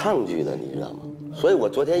拒的，就抗拒的，你知道吗？所以我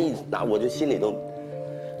昨天一拿，我就心里都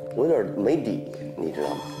我有点没底，你知道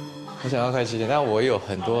吗？我想要快7点，但我有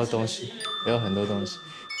很多东西，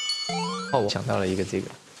哦，我想到了一个这个。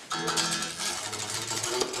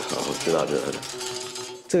我知道这个。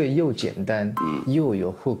这个又简单，又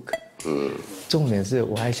有 hook，重点是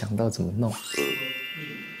我还想到怎么弄。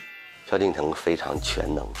萧敬腾非常全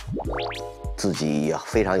能，自己也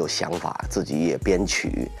非常有想法，自己也编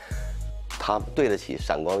曲，他对得起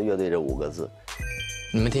闪光乐队这5个字。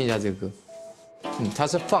你们听一下这个歌，它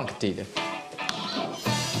是 funk 底的。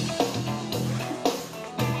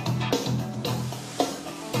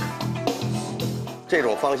这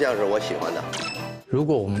种方向是我喜欢的。如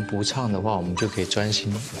果我们不唱的话，我们就可以专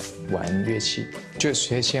心玩乐器，就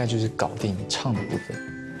现在就是搞定唱的部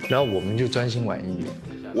分，然后我们就专心玩音乐。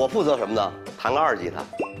我负责什么呢？弹个2吉他。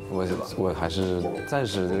我还是暂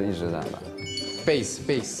时就一直在吧。贝斯，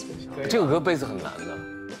这首歌贝斯很难的。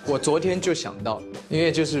我昨天就想到，因为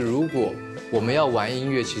就是如果我们要玩音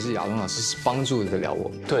乐，其实亚东老师是帮助得了我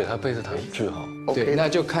们。对他贝斯弹巨好。对，那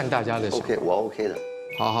就看大家的想法。OK， 我 OK 的。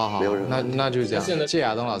好好好，没有任何那就这样。谢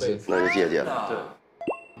亚东老师，那就谢谢了。对，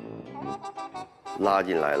拉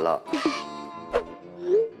进来了。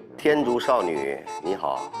天竺少女，你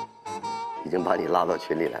好，已经把你拉到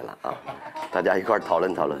群里来了啊，大家一块讨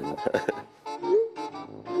论讨论。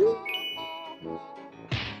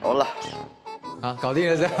好了，啊，搞定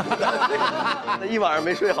了这样。那一晚上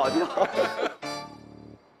没睡好觉。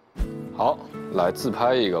好，来自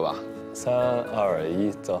拍一个吧。3、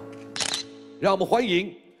2、1，走。让我们欢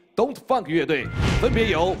迎 Don't Funk 乐队，分别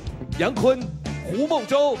由杨坤、胡梦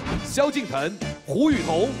舟、萧敬腾、胡雨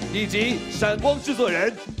桐以及闪光制作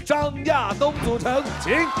人张亚东组成，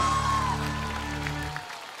请。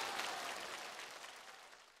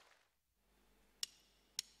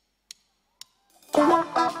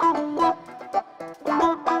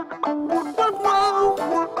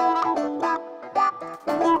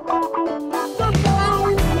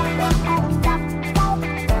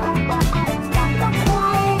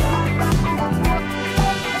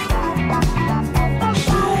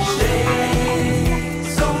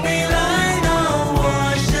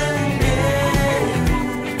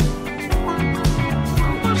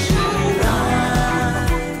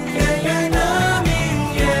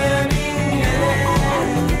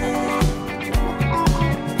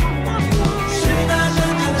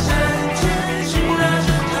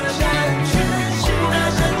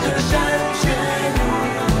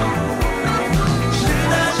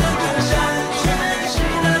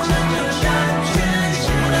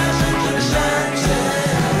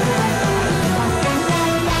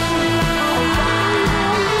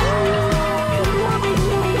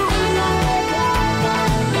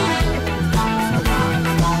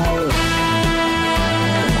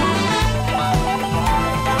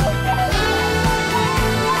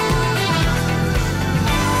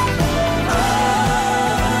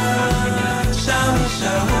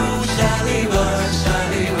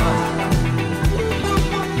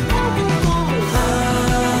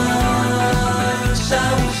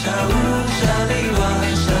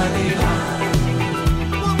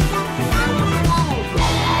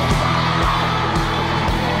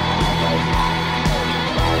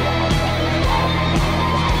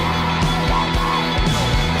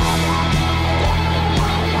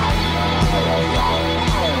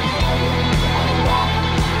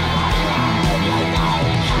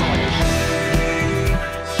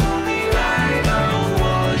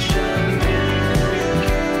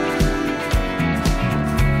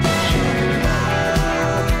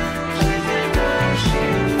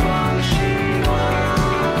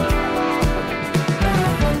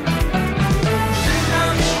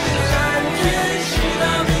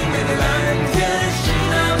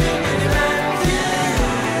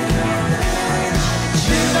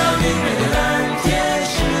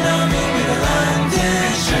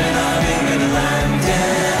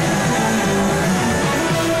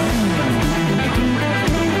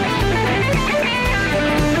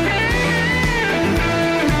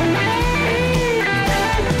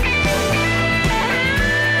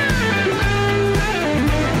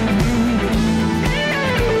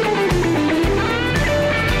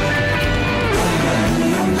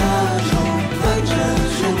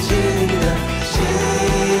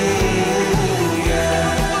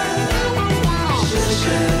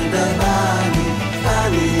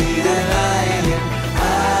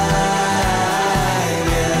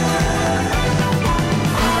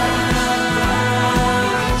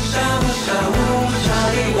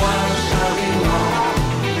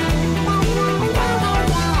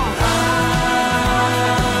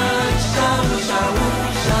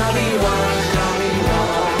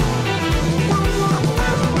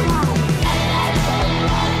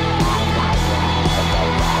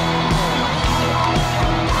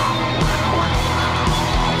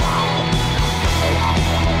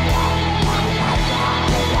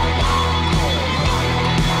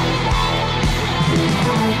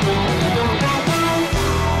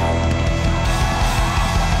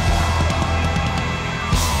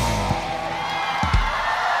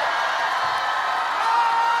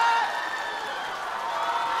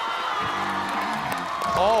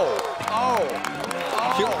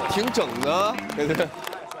挺整的，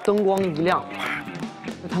灯光一亮，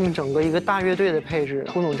他们整个一个大乐队的配置，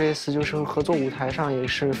胡总这一次就是合作舞台上也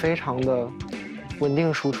是非常的稳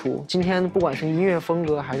定输出。今天不管是音乐风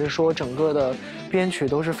格，还是说整个的编曲，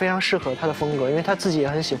都是非常适合他的风格，因为他自己也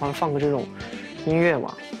很喜欢放个这种音乐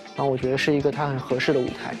嘛。然后我觉得是一个他很合适的舞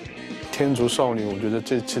台。天竺少女，我觉得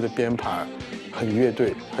这期的编排很乐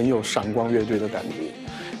队，很有闪光乐队的感觉，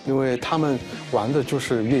因为他们玩的就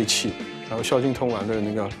是乐器。然后萧敬腾玩的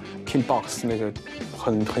那个 King Box 那个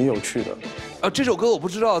很有趣的，这首歌我不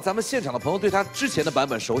知道咱们现场的朋友对他之前的版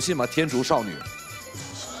本熟悉吗？天竺少女，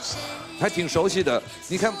还挺熟悉的。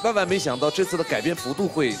你看，万万没想到这次的改编幅度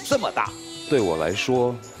会这么大。对我来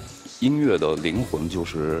说，音乐的灵魂就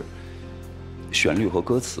是旋律和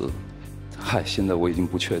歌词。嗨，现在我已经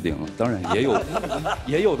不确定了。当然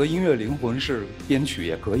也有的音乐灵魂是编曲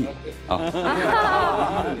也可以啊。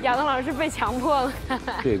亚当老师被强迫了。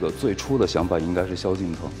这个最初的想法应该是萧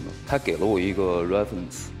敬腾的，他给了我一个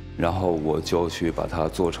reference， 然后我就去把它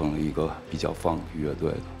做成了一个比较funk乐队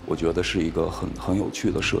的。我觉得是一个很有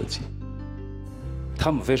趣的设计。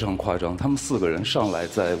他们非常夸张，他们4个人上来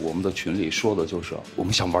在我们的群里说的就是我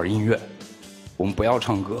们想玩音乐，我们不要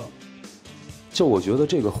唱歌。就我觉得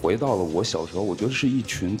这个回到了我小时候，我觉得是一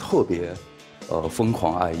群特别，疯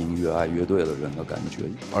狂爱音乐、爱乐队的人的感觉。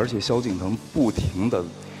而且萧敬腾不停地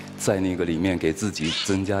在那个里面给自己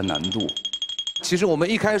增加难度。其实我们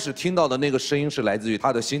一开始听到的那个声音是来自于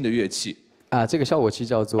他的新的乐器。这个效果器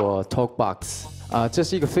叫做 Talk Box。这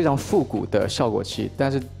是一个非常复古的效果器，但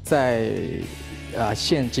是在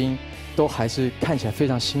现今都还是看起来非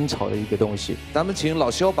常新潮的一个东西。咱们请老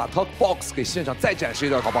萧把 Talk Box 给现场再展示一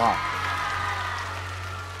段，好不好？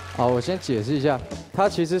好，我先解释一下，它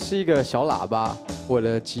其实是一个小喇叭，我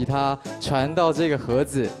的吉他传到这个盒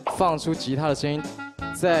子，放出吉他的声音，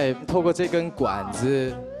再透过这根管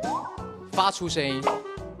子发出声音，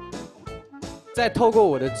再透过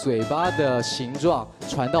我的嘴巴的形状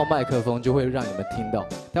传到麦克风，就会让你们听到。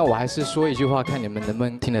但我还是说一句话，看你们能不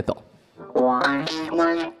能听得懂。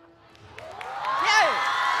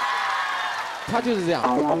它就是这样。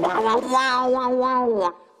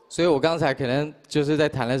所以我刚才可能就是在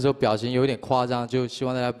弹的时候表情有点夸张，就希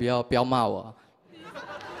望大家不要骂我。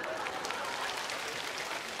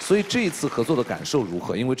所以这一次合作的感受如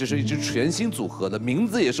何？因为这是一支全新组合的，名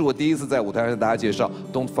字也是我第一次在舞台上向大家介绍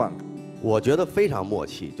 ，Don't Funk。我觉得非常默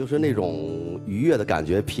契，就是那种愉悦的感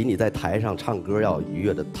觉，比你在台上唱歌要愉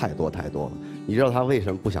悦的太多太多了。你知道他为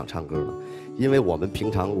什么不想唱歌呢？因为我们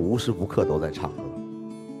平常无时无刻都在唱歌，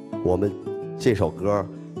我们这首歌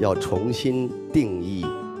要重新定义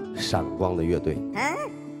闪光的乐队。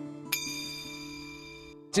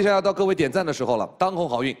接下来要到各位点赞的时候了，当红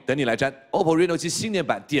好运等你来沾 ，OPPO Reno 7新年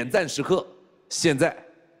版点赞时刻，现在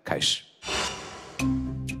开始。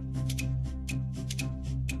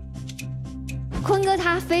坤哥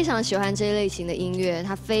他非常喜欢这一类型的音乐，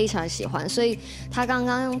他非常喜欢，所以他刚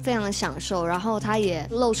刚非常享受，然后他也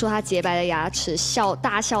露出他洁白的牙齿，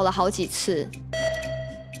大笑了好几次。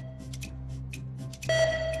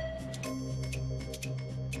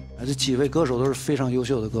这几位歌手都是非常优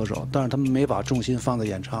秀的歌手，但是他们没把重心放在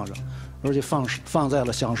演唱上，而且放在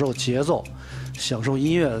了享受节奏、享受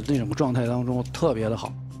音乐的那种状态当中，特别的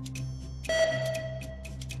好。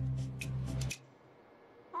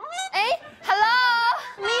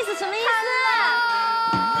Hello，Miss 什么意思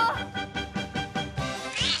啊？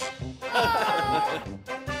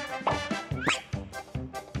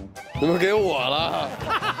怎么给我了？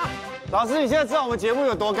老师，你现在知道我们节目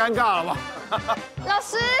有多尴尬了吗？老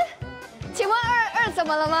师，请问二怎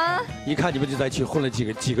么了吗？一看你们就在一起混了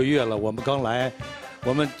几个月了，我们刚来，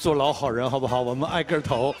我们做老好人好不好？我们挨个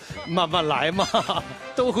头，慢慢来嘛，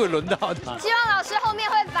都会轮到的。希望老师后面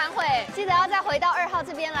会反悔，记得要再回到2号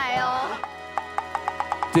这边来哦。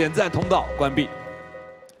点赞通道关闭。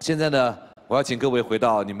现在呢，我要请各位回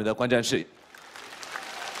到你们的观战室。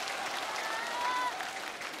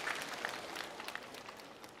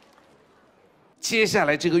接下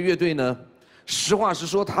来这个乐队呢，实话实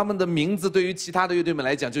说，他们的名字对于其他的乐队们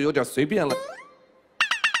来讲就有点随便了。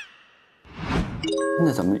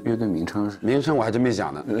那咱们乐队名称我还真没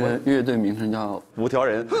想呢。乐队名称叫五条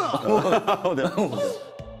人。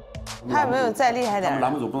还有没有再厉害点？他们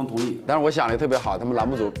栏目组不能同意，但是我想的特别好，他们栏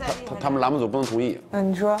目组不能同意。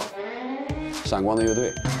你说。闪光的乐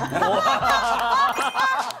队。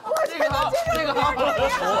这个好。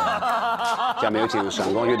下面有请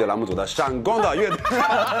闪光乐队栏目组的闪光的乐队。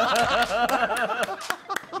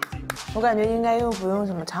我感觉应该又不用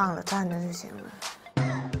怎么唱了，站着就行了。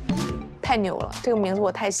太牛了，这个名字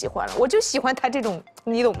我太喜欢了，我就喜欢他这种，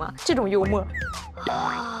你懂吗？这种幽默。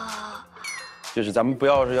就是咱们不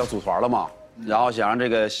要是要组团了嘛，然后想让这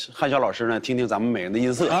个汉霄老师呢听听咱们每人的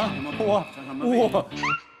音色。哇，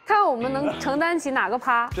看我们能承担起哪个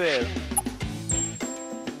趴。对。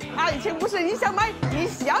爱情不是你想买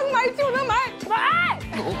就能买，买。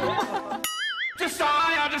这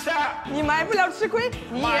啥呀这是？你买不了吃亏，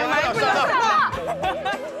你也买不了上当。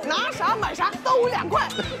拿啥买啥都2块。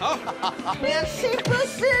恋情不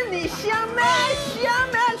是你想买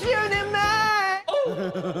就能买。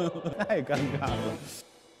太尴尬了。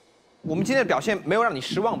我们今天的表现没有让你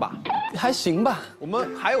失望吧？还行吧。我们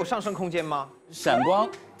还有上升空间吗？闪光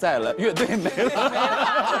在了，乐队没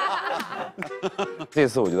了。这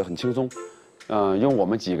次我觉得很轻松，用我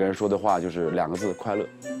们几个人说的话就是2个字：快乐，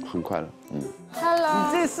很快乐。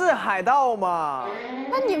Hello， 你这是海盗吗？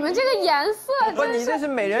那你们这个颜色不，你这是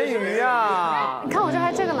美人鱼啊！你看我这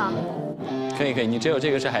还这个呢。可以，你只有这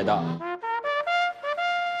个是海盗。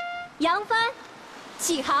扬帆，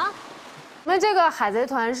起航。那这个海贼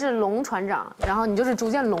团是龙船长，然后你就是逐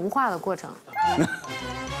渐龙化的过程。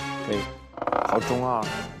可以，好中二。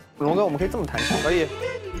龙哥，我们可以这么弹琴，可以。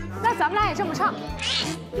那咱们俩也这么唱。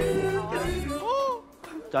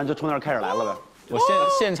咱就从那儿开始来了呗。我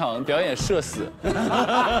现场表演社死。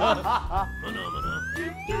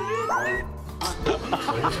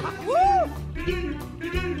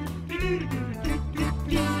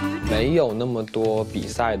没有那么多比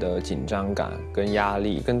赛的紧张感跟压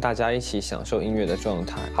力，跟大家一起享受音乐的状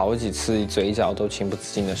态，好几次嘴角都情不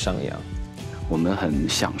自禁的上扬。我们很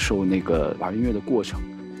享受那个玩音乐的过程。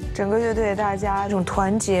整个乐队大家这种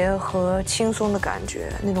团结和轻松的感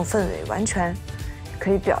觉，那种氛围完全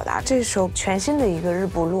可以表达这首全新的一个日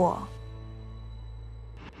不落。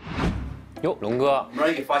哟，龙哥，没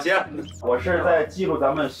人给发现，我是在记录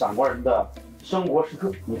咱们闪光人的生活时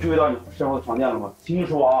刻。你注意到你身后的床垫了吗？听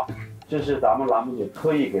说啊，这是咱们栏目组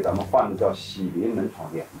特意给咱们换的，叫喜临门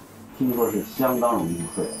床垫，听说是相当容易入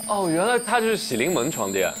睡。哦，原来它就是喜临门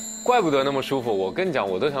床垫，怪不得那么舒服。我跟你讲，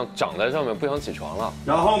我都想长在上面，不想起床了。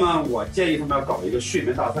然后呢，我建议他们要搞一个睡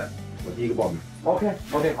眠大赛，我第一个报名。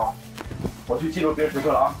OK， 好，我去记录别人时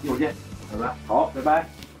刻了啊，一会儿见，拜拜。好，拜拜。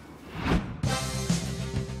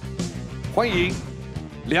欢迎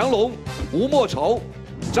梁龙、吴莫愁、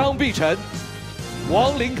张碧晨、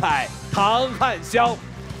王林凯、唐汉霄。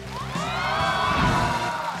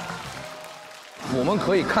我们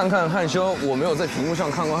可以看看汉霄，我没有在屏幕上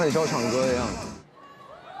看过汉霄唱歌的样子。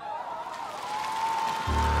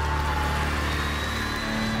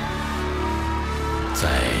在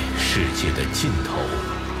世界的尽头，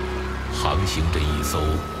航行着一艘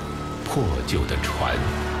破旧的船，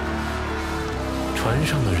船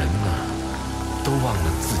上的人呢，都忘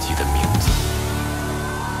了自己的名字。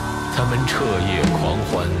他们彻夜狂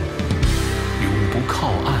欢，永不靠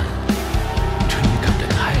岸，追赶着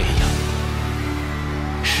太阳，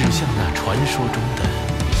驶向那传说中的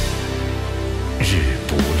日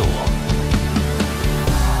不落。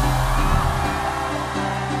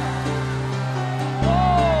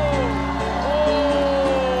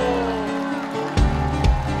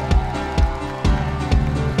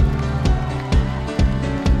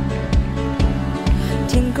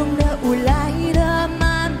天空的雾来得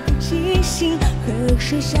漫不经心，河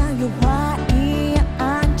水像油画一样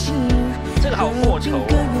安静。这个好莫愁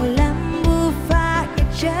个慵懒步伐压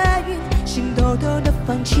着云，心偷偷的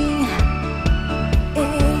放晴。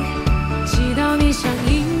祈祷你像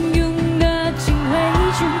英勇的禁卫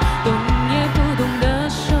军，动也不动地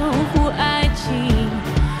守护爱情。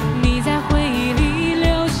你在回忆里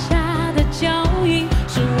留下的脚印，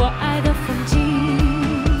是我爱的风景。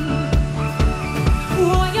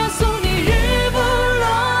我要送你日不落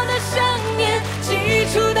的想念，寄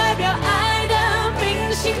出代表爱的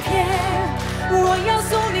明信片。我要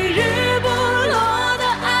送你日不落的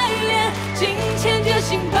爱恋，紧牵着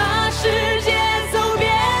心把世界走遍。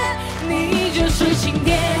你就是晴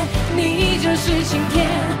天，你就是晴天，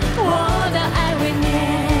我的爱未眠。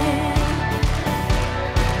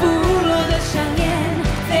不落的想念，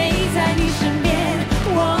飞在你身边，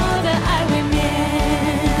我的爱未眠。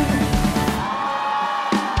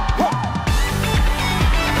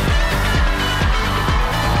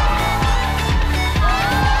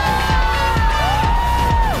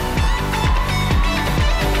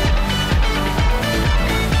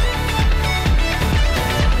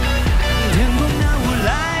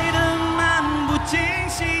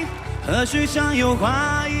河水像油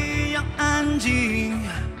画一样安静，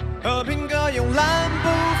和平鸽慵懒步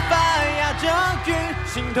伐压着云，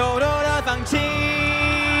心偷偷的放晴。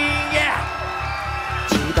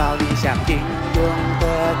祈祷你像英勇的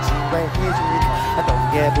禁卫军，动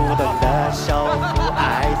也不动地守护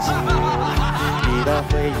爱情。你的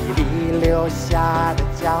回忆里留下的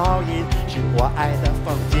脚印，是我爱的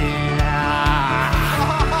风景。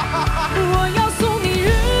我要送你日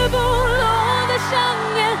不落的想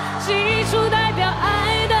念，寄出代表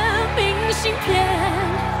爱的明信片。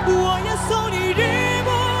我要送你日不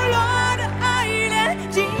落的爱恋，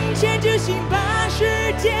紧牵着心把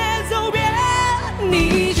世界走遍。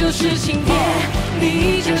你就是晴天，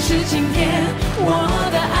你就是晴天，我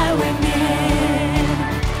的爱未眠。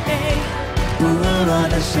不落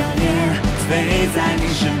的想念，飞在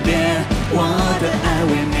你身边，我的爱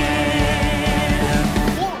未眠。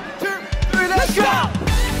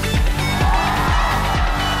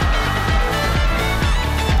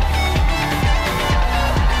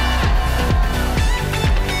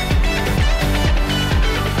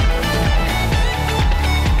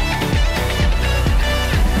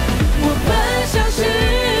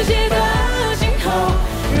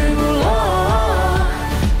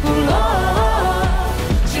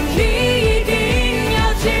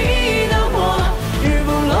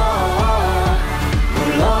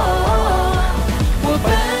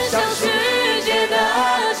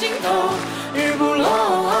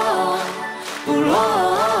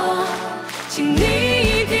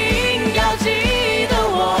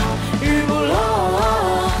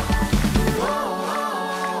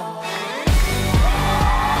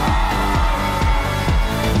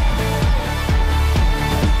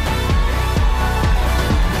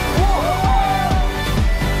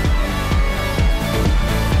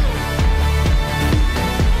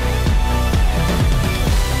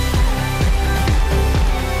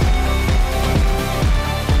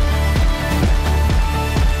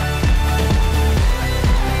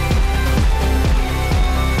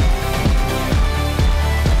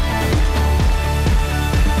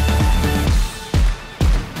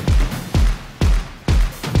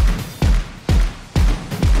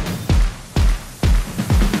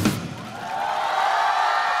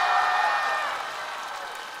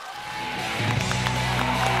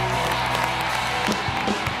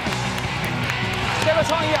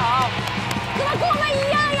创意好，怎么跟我们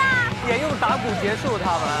一样呀？也用打鼓结束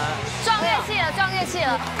他们。撞乐器了，撞乐器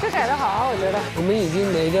了。这改得好，我觉得。我们已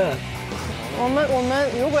经没个。我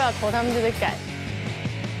们如果要投，他们就得改。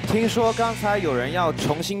听说刚才有人要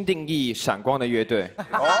重新定义闪光的乐队。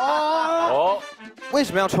哦，为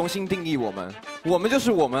什么要重新定义我们？我们就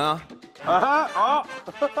是我们啊！好。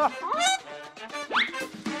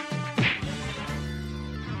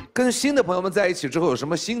跟新的朋友们在一起之后，有什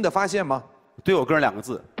么新的发现吗？对我个人2个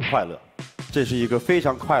字：快乐。这是一个非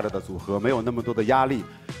常快乐的组合，没有那么多的压力，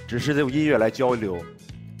只是用音乐来交流。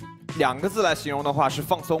2个字来形容的话是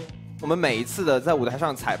放松。我们每一次的在舞台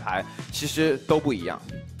上彩排，其实都不一样，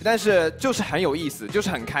但是就是很有意思，就是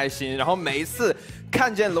很开心。然后每一次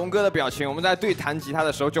看见龙哥的表情，我们在对弹吉他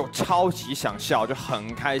的时候就超级想笑，就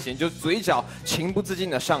很开心，就嘴角情不自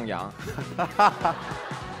禁的上扬。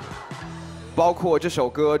包括这首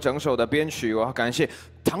歌整首的编曲，我要感谢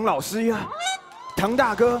唐老师呀，唐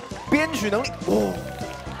大哥编曲能力，哦，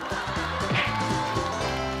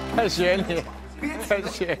太学你，太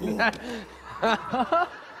学你。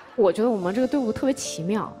我觉得我们这个队伍特别奇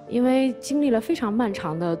妙，因为经历了非常漫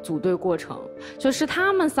长的组队过程，就是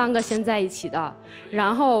他们3个先在一起的，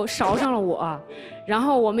然后勺上了我，然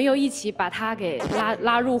后我们又一起把他给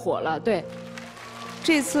拉入伙了。对，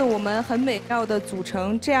这次我们很美妙的组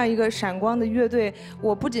成这样一个闪光的乐队，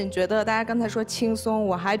我不仅觉得大家刚才说轻松，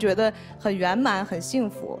我还觉得很圆满、很幸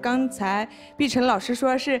福。刚才碧晨老师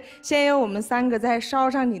说是先由我们3个再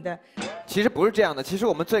捎上你的。其实不是这样的，其实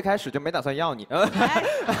我们最开始就没打算要你。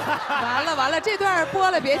完了，这段播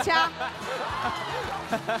了别掐。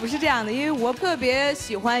不是这样的，因为我特别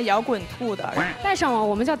喜欢摇滚兔的。带上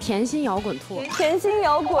我们叫甜心摇滚兔。甜心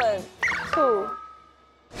摇滚兔。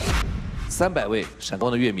300位闪光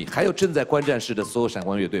的乐迷，还有正在观战室的所有闪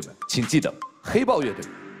光乐队们，请记得，黑豹乐队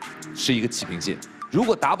是一个起平线，如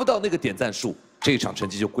果达不到那个点赞数，这场成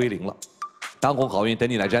绩就归零了。当红好运等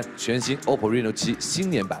你来沾，全新 OPPO Reno 7新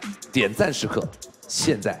年版点赞时刻，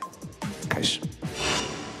现在开始。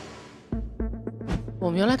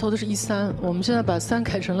我们原来投的是13，我们现在把3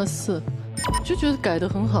改成了4，就觉得改得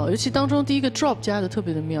很好，尤其当中第一个 drop 加的特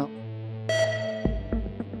别的妙。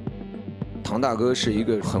唐大哥是一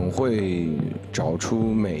个很会找出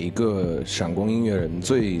每一个闪光音乐人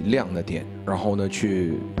最亮的点，然后呢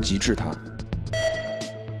去极致它。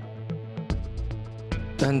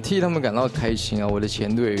很替他们感到开心啊！我的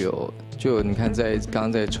前队友，就你看刚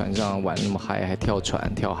刚在船上玩那么嗨，还跳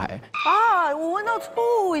船跳海。啊，我闻到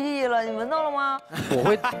醋意了，你闻到了吗？我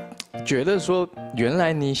会觉得说，原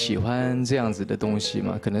来你喜欢这样子的东西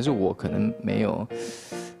嘛？可能是我可能没有。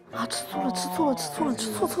啊，吃醋！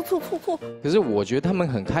可是我觉得他们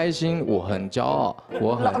很开心，我很骄傲，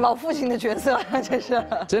我很老父亲的角色，这是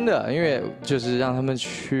真的，因为就是让他们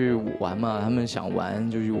去玩嘛，他们想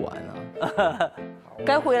玩就去玩啊。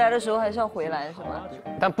该回来的时候还是要回来，是吗？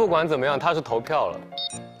但不管怎么样，他是投票了。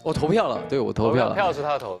我投票了，对我投票了。票是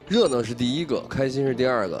他投。热闹是第1个，开心是第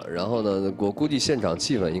2个，然后呢，我估计现场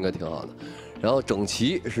气氛应该挺好的，然后整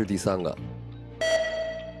齐是第3个。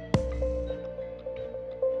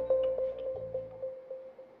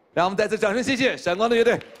让我们再次掌声谢谢闪光的乐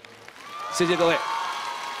队，谢谢各位。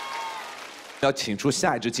要请出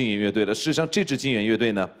下一支竞演乐队了。事实上，这支竞演乐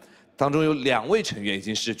队呢，当中有2位成员已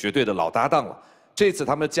经是绝对的老搭档了。这次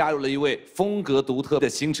他们加入了一位风格独特的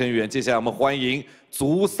新成员。接下来我们欢迎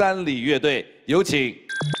足三里乐队，有请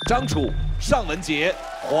张楚、尚雯婕、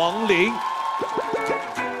黄龄。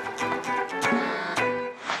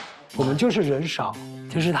我们就是人少，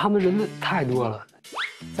就是他们人太多了。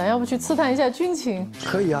咱要不去刺探一下军情？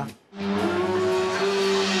可以啊。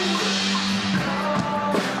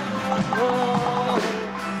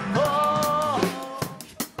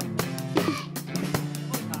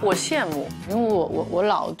我羡慕，因为我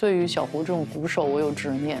老对于小胡这种鼓手我有执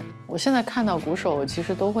念。我现在看到鼓手，我其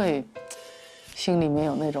实都会心里面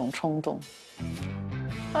有那种冲动。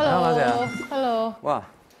Hello， 哇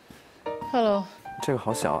 ，Hello， 这个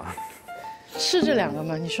好小啊。是这2个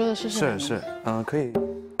吗？你说的是这2个？是，可以。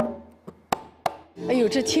哎呦，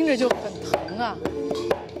这听着就很疼啊。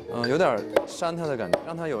有点扇他的感觉，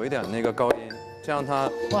让他有一点那个高音，这样他。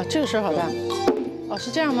哇，这个声好大。哦，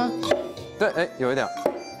是这样吗？对，哎，有一点。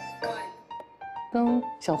跟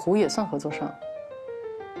小胡也算合作上，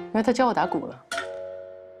因为他教我打鼓了。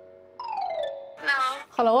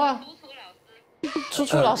Hello 啊，楚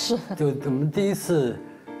楚老师。就我们第一次，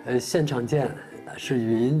现场见，是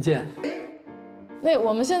语音见。那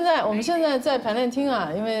我们现在在排练厅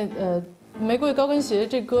啊，因为玫瑰高跟鞋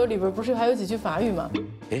这歌里边不是还有几句法语吗？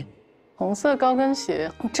哎，红色高跟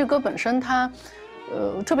鞋这歌本身它，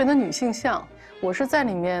特别的女性向，我是在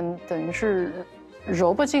里面等于是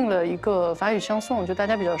揉吧进了一个法语相送，就大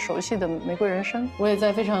家比较熟悉的《玫瑰人生》。我也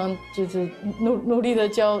在非常就是努力的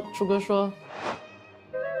教楚哥说。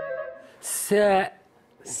塞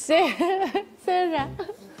啥？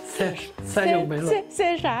塞就没了。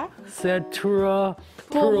塞啥？塞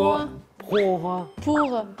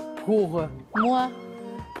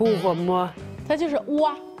pour 摸，它就是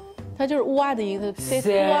哇，它就是哇的音，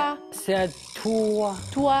塞哇塞突啊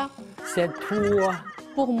塞突啊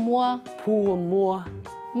pour moi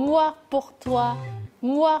moi pour toi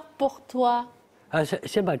moi pour toi。啊，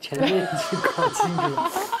先把前面句搞清楚。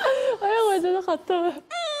哎呀，我觉得好逗。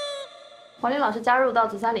黄龄老师加入到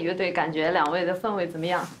足三里乐队，感觉两位的氛围怎么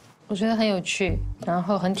样？我觉得很有趣，然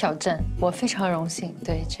后很挑战，我非常荣幸。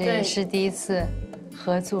对，这也是第一次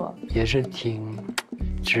合作，也是挺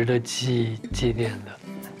值得纪念的。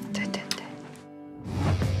对对对。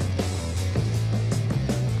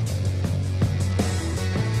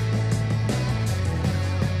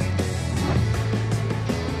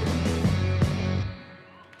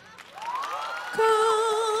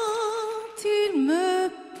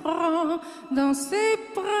Dans ses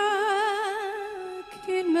bras,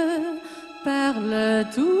 qu'il me parle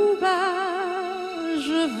tout bas,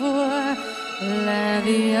 je vois la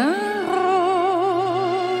vie en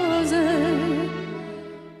rose.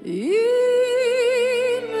 Il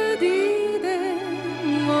me dit des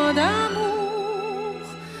mots d'amour,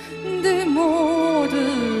 des mots de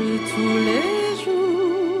tous les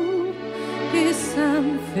jours, et ça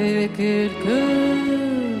me fait quelque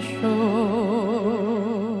chose.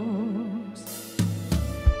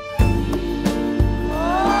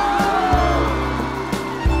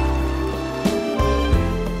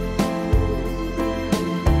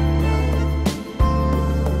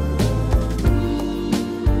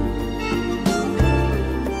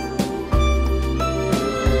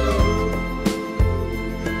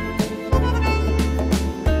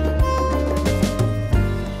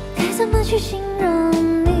去形容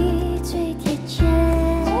你最贴切，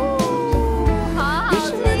也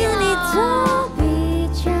是没有你做比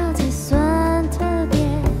较才算特别。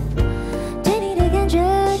对你的感觉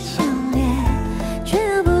强烈，却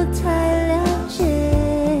又不太了解，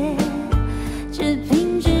只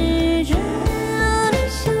凭直觉，你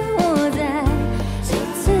像我在镜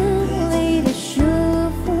子里的舒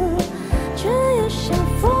服，却又像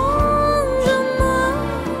风中摸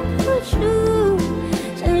不出，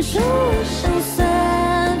像手。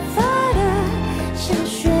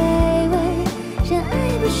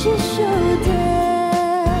是手的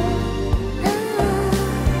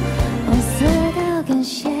红色高跟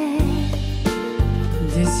鞋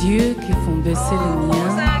Des yeux qui font baisser les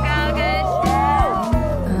miens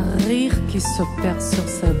Un rire qui s'opère sur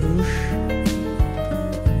sa bouche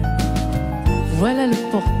Voilà le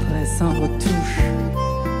portrait sans retouche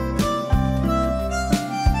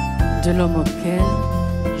De l'homme auquel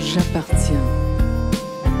j'appartiens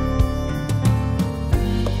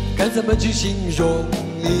该怎么去形容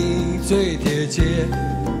你最贴切？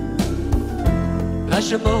拿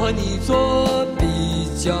什么和你做比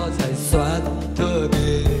较才算特别？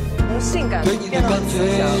对你的感觉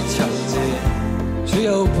强烈，却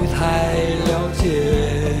又不太了解，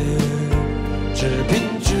只凭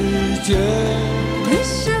直觉。你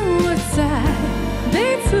像我在被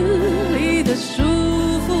子里的舒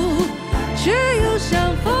服，却又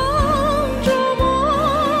像风。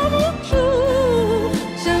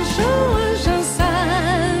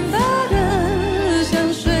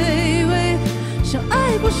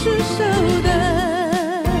是手的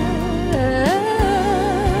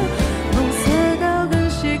红色高跟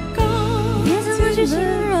鞋，别怎么去形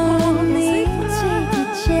容你最贴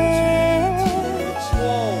切。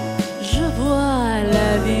Je vois la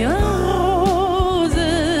vie en rose，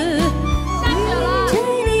 对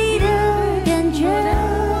你的感觉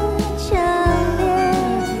强烈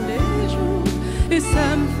，et ça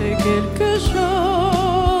me fait quelque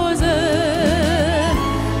chose。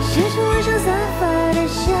写出晚上散发的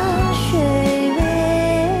香水味，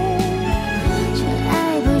这爱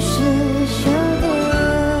不是修的。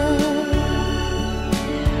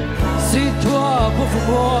C'est toi pour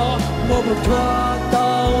moi, moi pour toi dans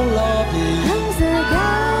la vie。红色高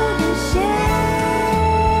跟鞋。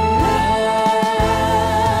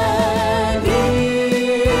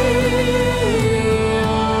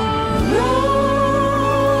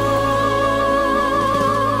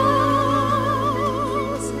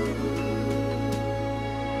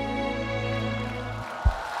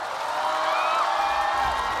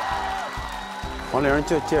黄龄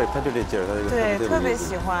就劲儿，他就这劲儿，他对，特别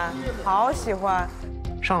喜欢，好喜欢。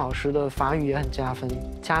尚老师的法语也很加分，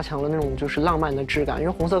加强了那种就是浪漫的质感，因为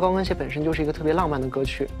红色高跟鞋本身就是一个特别浪漫的歌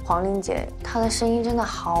曲。黄龄姐她的声音真的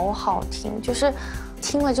好好听，就是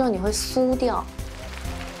听了之后你会酥掉。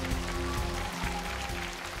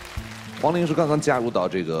黄龄是刚刚加入到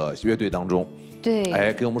这个乐队当中，对，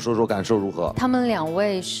哎，给我们说说感受如何？他们2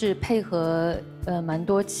位是配合蛮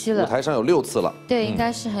多期了，舞台上有6次了，对，应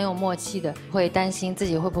该是很有默契的，会担心自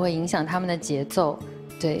己会不会影响他们的节奏，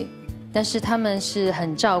对。但是他们是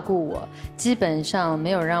很照顾我，基本上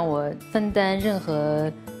没有让我分担任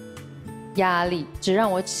何压力，只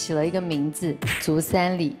让我起了一个名字足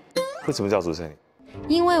三里。为什么叫足三里？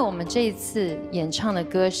因为我们这一次演唱的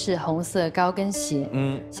歌是红色高跟鞋，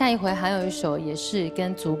下一回还有一首也是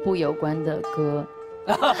跟足部有关的歌。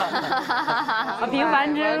平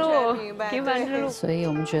凡之路，平凡之路。所以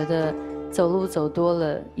我们觉得走路走多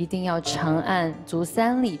了，一定要常按足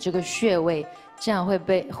三里这个穴位，这样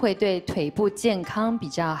会对腿部健康比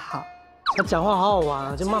较好。他讲话好好玩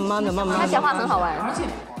啊，就慢慢的。他讲话很好玩，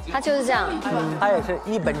他就是这样。他也是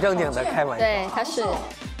一本正经的开玩笑。对，他是。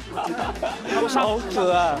好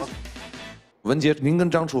可爱。文杰，您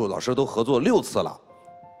跟张楚老师都合作6次了，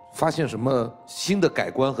发现什么新的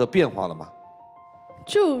改观和变化了吗？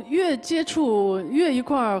就越接触越一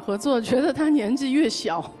块儿合作，觉得他年纪越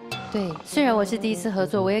小。对，虽然我是第一次合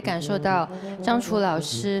作，我也感受到张楚老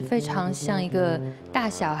师非常像一个大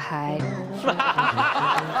小孩。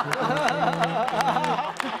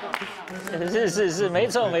是，没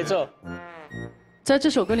错。在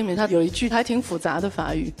这首歌里面，他有一句还挺复杂的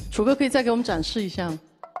法语，楚哥可以再给我们展示一下吗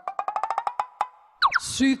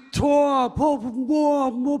？Suis toi, pour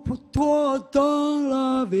moi, moi pour toi dans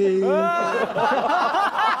la vie。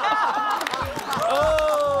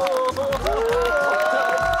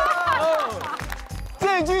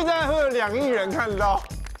这句大概会有2亿人看到。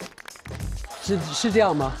是这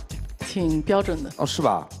样吗？挺标准的。哦，是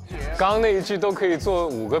吧？刚刚那一句都可以做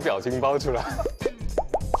5个表情包出来。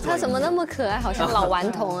他怎么那么可爱，好像老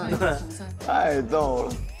顽童啊！太逗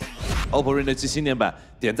了。OPPO Reno7新年版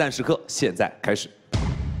点赞时刻现在开始。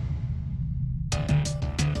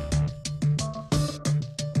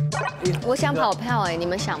我想跑票哎，你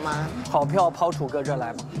们想吗？跑票抛楚哥这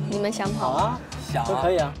来吗？你们想跑啊？想都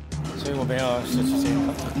可以啊。所以我们要失去这个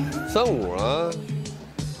35了。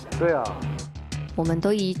对啊。我们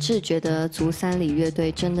都一致觉得足三里乐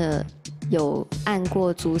队真的有按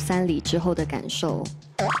过足三里之后的感受，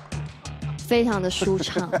非常的舒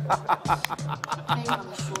畅，非常的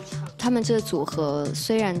舒畅。他们这个组合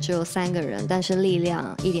虽然只有3个人，但是力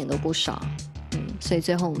量一点都不少，所以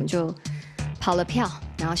最后我们就跑了票，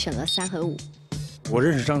然后选了3和5。我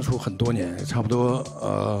认识张楚很多年，差不多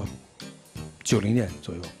90年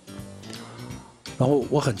左右。然后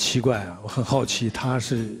我很奇怪啊，我很好奇他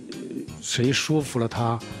是谁说服了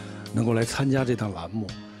他能够来参加这档栏目。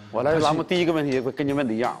我来栏目第一个问题跟你问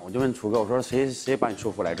的一样，我就问楚哥，我说谁把你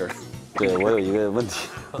说服来这儿？对我有一个问题，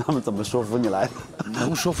他们怎么说服你来的？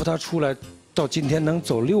能说服他出来，到今天能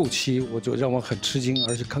走6期，我就让我很吃惊，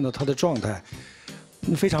而且看到他的状态，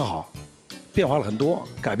非常好，变化了很多，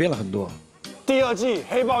改变了很多。第2季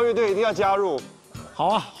黑豹乐队一定要加入。好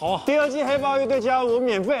啊，好啊。第2季黑豹乐队加入，我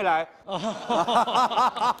免费来。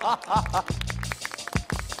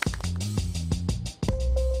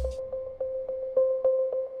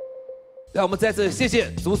让我们再次谢谢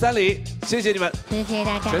足三里，谢谢你们，谢谢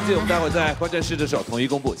大家。全体我们待会儿在观战室的时候统一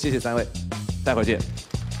公布，谢谢3位，待会儿见。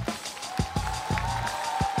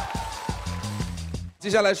接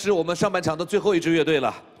下来是我们上半场的最后一支乐队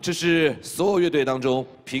了，这是所有乐队当中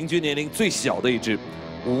平均年龄最小的一支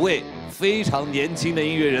，5位非常年轻的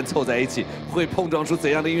音乐人凑在一起，会碰撞出怎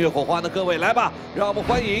样的音乐火花呢？各位来吧，让我们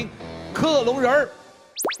欢迎克隆人儿。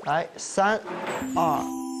来，3、2、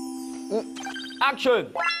1 ，Action！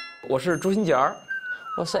 我是朱新杰儿，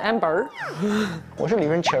我是 Amber， 我是李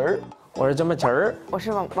润琪儿，我是张曼琪儿，我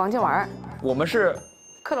是王静婉，我们是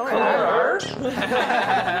克隆人。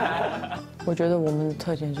我觉得我们的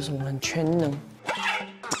特点就是我们很全能。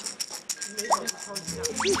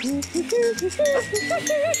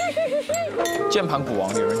键盘鼓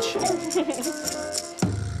王李润琪。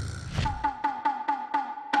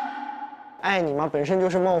爱你吗？本身就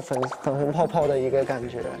是冒粉红泡泡的一个感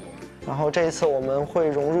觉。然后这一次我们会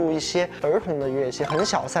融入一些儿童的乐器，很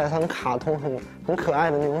小赛、很卡通、很可爱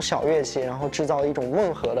的那种小乐器，然后制造一种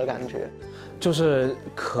温和的感觉。就是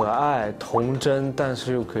可爱童真，但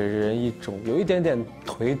是又给人一种有一点点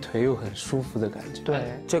颓又很舒服的感觉。对，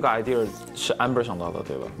这个 idea 是 Amber 想到的，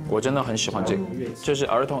对吧？我真的很喜欢这个，就是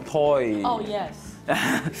儿童 toy。Oh yes。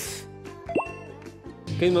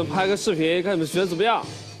给你们拍个视频，看你们学得怎么样？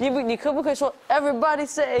你可不可以说 Everybody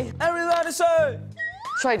say， Everybody say，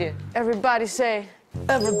 帅一点 ，Everybody say，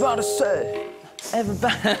 Everybody say,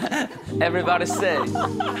 everybody say。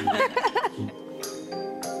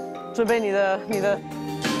准备你的，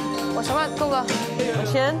我什么动作？往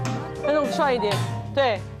前，那种帅一点。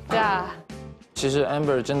对呀。其实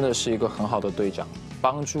Amber 真的是一个很好的队长，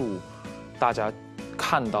帮助大家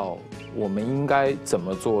看到我们应该怎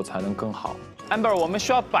么做才能更好。Amber， 我们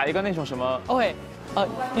需要摆一个那种什么 ？OK，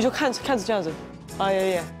你就看着这样子。啊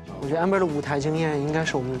耶！我觉得 Amber 的舞台经验应该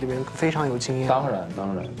是我们这边非常有经验。当然，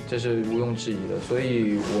这是毋庸置疑的。所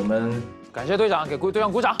以我们感谢队长，给队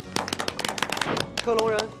长鼓掌。克隆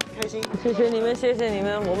人开心，谢谢你们，谢谢你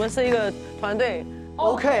们，我们是一个团队。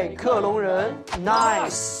OK， 克隆人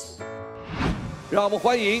 ，nice。让我们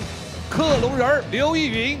欢迎克隆人刘奕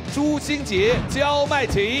云、朱星杰、焦麦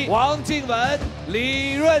琪、王静雯、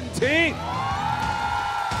李润婷。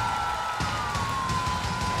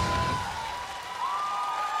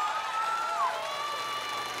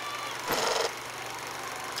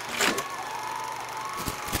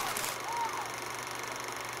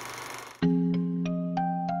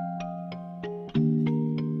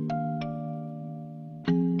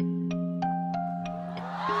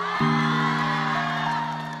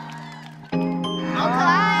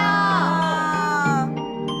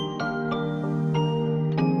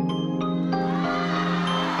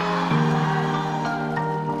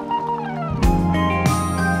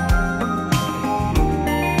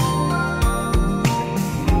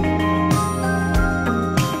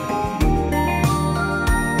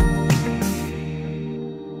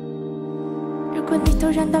突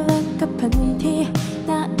然打了个喷嚏，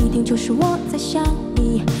那一定就是我在想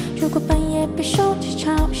你。如果半夜被手机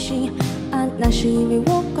吵醒，啊，那是因为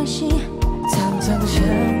我关心。常常想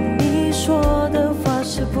你说的话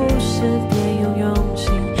是不是别有用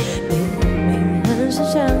心？明明很想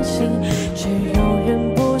相信，却又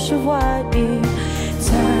忍不住怀疑。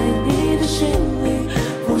在你的心里，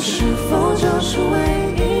我是否就是唯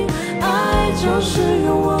一？爱就是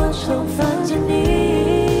由我常烦着你。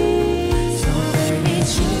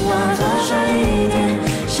多帅一点，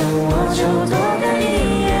想我就多看一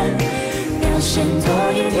眼，表现多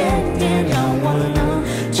一点点，让我能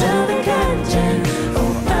真的看见。哦，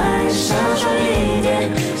白少说一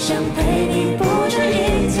点，想陪你不止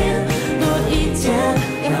一天，多一天，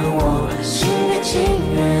让我心甘情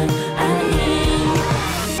愿爱你。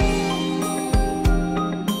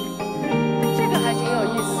这个还挺有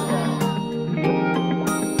意思的。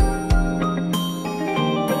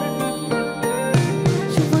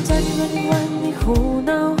胡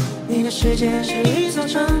闹，你的世界是一座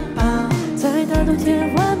城堡，在大冬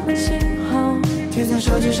天换换信号，贴在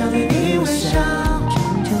手机上对你微笑。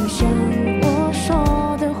常常想我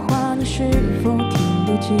说的话，你是否听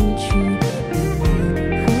得进去？明明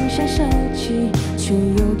很想生气，却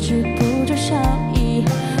又止不住笑意。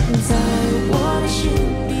在我的心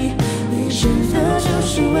里，你真的就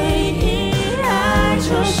是唯一，爱就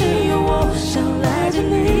是由我想赖着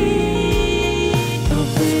你。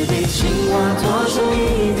Baby， 请我多说一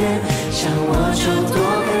点，想我就多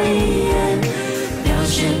看一眼，表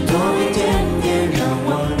现多一点点，让我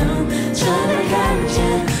能真的看见。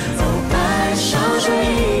哦，爱少说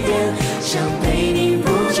一点，想陪你不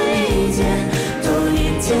止一天，多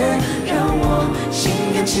一天，让我心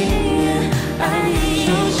甘情愿爱你。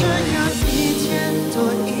就这样一天多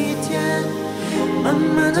一天，慢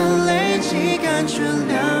慢的累积，感觉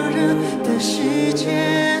两人的世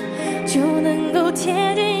界就能够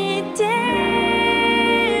贴近一点。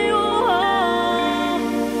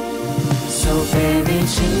So baby，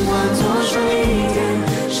 请我多说一点，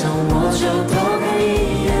想我就多看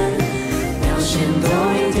一眼，表现多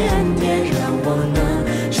一点点，让我能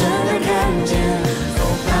真的看见。哦，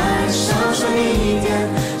爱少说一点，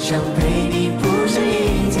想陪你不止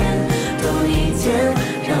一天，多一天，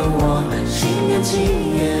让我心甘情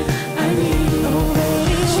愿爱你。Oh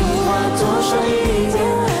baby， 请我多说一点，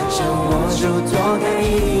想我就多看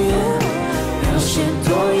一眼，表现多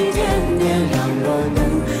一点点，让我能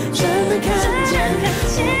真的看见。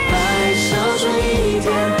我爱少说一点，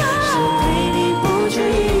想陪你不止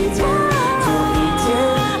一天，多一天，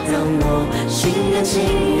让我心甘情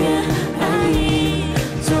愿爱你，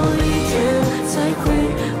多一天才会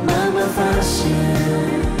慢慢发现，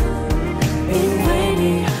因为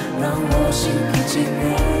你让我心甘情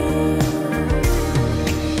愿。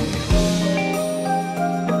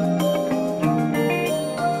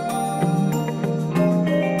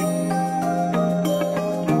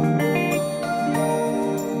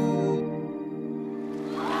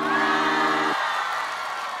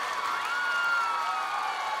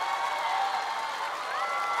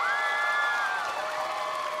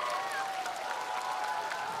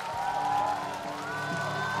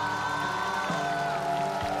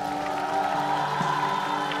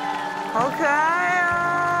好可爱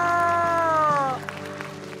啊！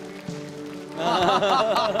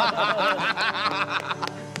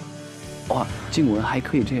哇，静雯还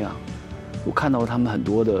可以这样，我看到他们很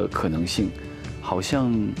多的可能性，好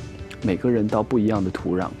像每个人到不一样的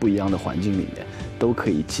土壤、不一样的环境里面，都可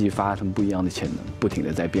以激发他们不一样的潜能，不停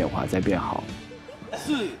地在变化，在变好。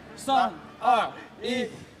4、3、2、1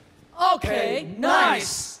 ，OK，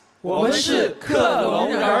 nice， 我们是克隆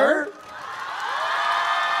人儿。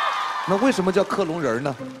那为什么叫克隆人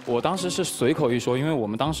呢？我当时是随口一说，因为我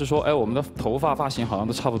们当时说，哎，我们的头发发型好像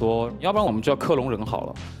都差不多，要不然我们就叫克隆人好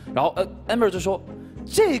了。然后Amber 就说，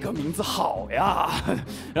这个名字好呀，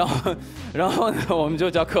然后呢，我们就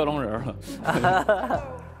叫克隆人了。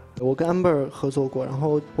我跟 Amber 合作过，然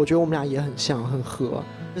后我觉得我们俩也很像，很合。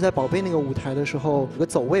就在宝贝那个舞台的时候，有个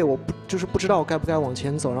走位，我不知道我该不该往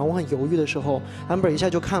前走，然后我很犹豫的时候 ，Amber 一下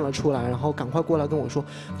就看了出来，然后赶快过来跟我说：“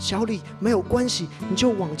小李，没有关系，你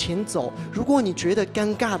就往前走。如果你觉得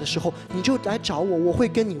尴尬的时候，你就来找我，我会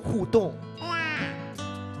跟你互动。”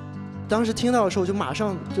当时听到的时候，就马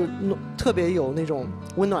上就特别有那种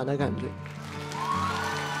温暖的感觉。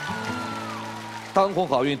当红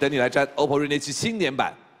好运等你来沾 ，OPPO Reno 7新年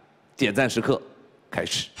版，点赞时刻开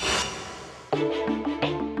始。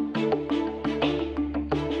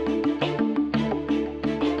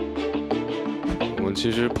我们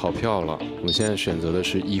其实跑票了，我们现在选择的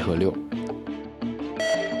是1和6。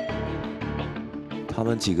他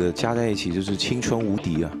们几个加在一起就是青春无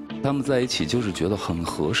敌啊！他们在一起就是觉得很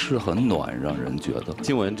合适、很暖，让人觉得。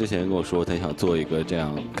静雯之前跟我说，她想做一个这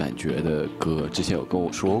样感觉的歌，之前有跟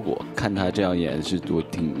我说过。看她这样演，是我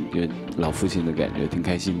挺老父亲的感觉，挺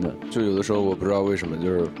开心的。就有的时候我不知道为什么，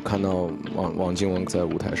就是看到王静雯在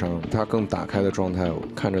舞台上，她更打开的状态，我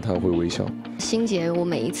看着她会微笑。欣姐，我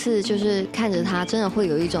每一次就是看着她，真的会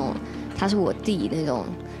有一种他是我弟那种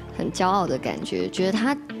很骄傲的感觉，觉得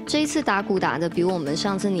他这一次打鼓打得比我们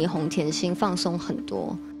上次霓虹甜心放松很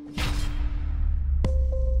多。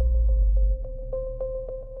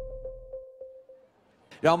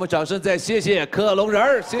让我们掌声再谢谢克隆人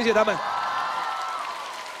儿，谢谢他们。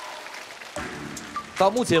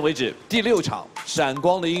到目前为止，第6场闪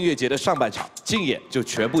光的音乐节的上半场竞演就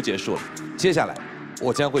全部结束了。接下来，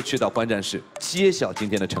我将会去到观战室揭晓今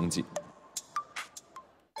天的成绩。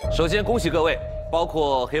首先，恭喜各位，包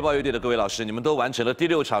括黑豹乐队的各位老师，你们都完成了第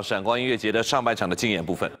6场闪光音乐节的上半场的竞演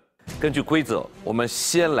部分。根据规则，我们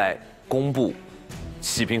先来公布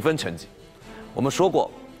起评分成绩。我们说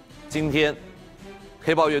过，今天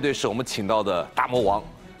黑豹乐队是我们请到的大魔王，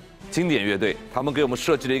经典乐队，他们给我们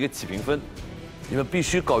设计了一个起评分，你们必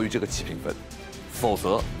须高于这个起评分，否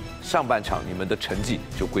则上半场你们的成绩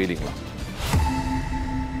就归零了。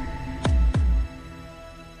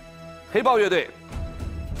黑豹乐队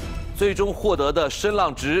最终获得的声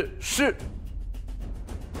浪值是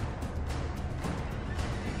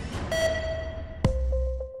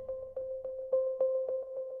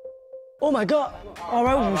，Oh my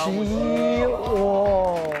god，251，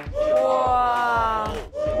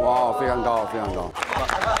哇，非常高，非常高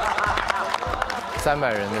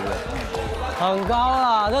，300人对不对？很高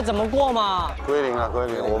了，这怎么过嘛？归零了，归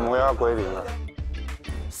零，我们要归零了。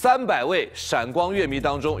300位闪光乐迷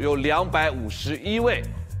当中，有251位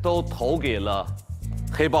都投给了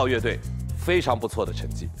黑豹乐队，非常不错的成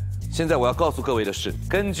绩。现在我要告诉各位的是，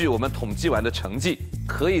根据我们统计完的成绩，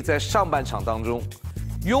可以在上半场当中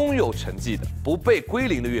拥有成绩的、不被归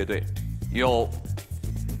零的乐队有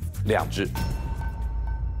2支，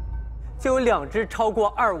就有2支超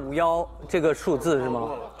过251这个数字是吗？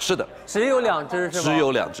是的，只有2支是吗？只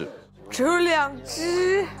有2支，只有2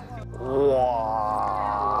支。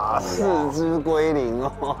哇，4支归零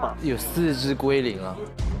哦，有4支归零啊！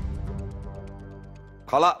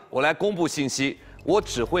好了，我来公布信息，我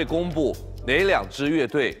只会公布哪2支乐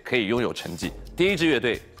队可以拥有成绩。第1支乐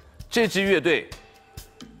队，这支乐队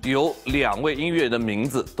有2位音乐人的名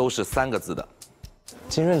字都是3个字的，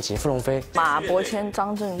金润吉、傅龙飞、马伯骞、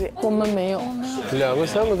张震岳。我们没有2个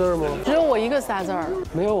3个字吗？只有我一个仨字儿。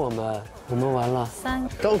没有我们完了。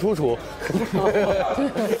张楚楚。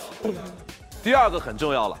第2个很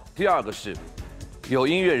重要了，第2个是有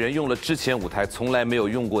音乐人用了之前舞台从来没有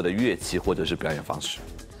用过的乐器或者是表演方式。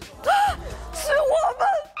是我们。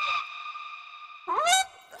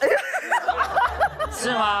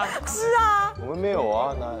是吗？是啊。我们没有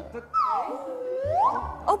啊，那。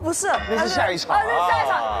哦，不是，那是下一场。那是下一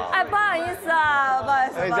场。哎，不好意思啊，不好意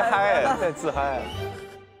思。哎，在嗨，在自嗨。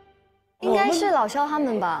应该是老肖他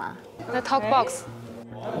们吧？那 Talkbox，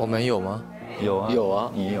 我们有吗？有啊，有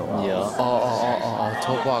啊，你有啊？你啊？哦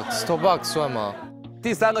 ，Talkbox 算吗？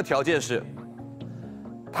第3个条件是，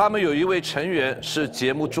他们有一位成员是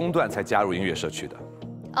节目中段才加入音乐社区的。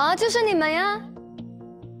啊，就是你们呀！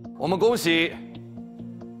我们恭喜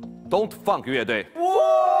Don't Funk 乐队。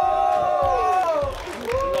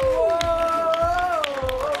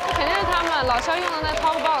肯定是他们，老肖用的那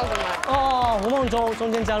Talk Box 嘛。哦，胡梦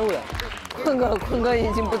中间加入的。坤哥已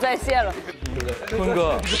经不在线了。坤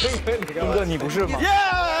哥，你不是吗？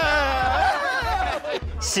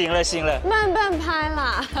醒了，慢半拍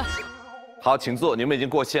啦。好，请坐，你们已经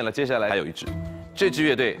过线了。接下来还有一支，这支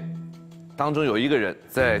乐队当中有一个人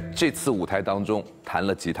在这次舞台当中弹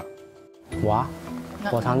了吉他。我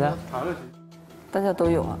弹的。大家都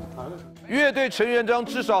有啊。乐队成员中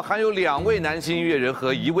至少含有2位男性音乐人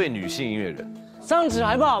和1位女性音乐人。上纸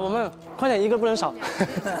来吧，我们快点，一个不能少。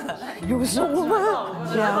有什么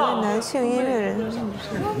？2位男性音乐人。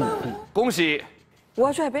恭喜！我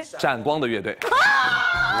要去海边。闪光的乐队。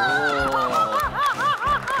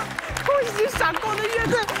恭喜闪光的乐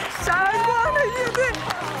队！闪光的乐队！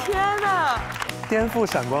天哪！颠覆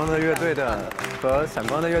闪光的乐队的和闪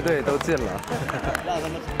光的乐队都进了。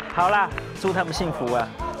好啦，祝他们幸福啊！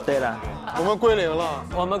对了，我们归零了。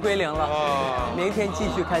我们归零了。明天继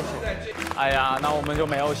续开始。哎呀，那我们就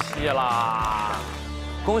没有戏啦。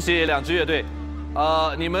恭喜2支乐队，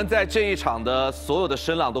你们在这一场的所有的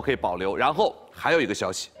声浪都可以保留。然后还有一个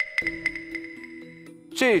消息，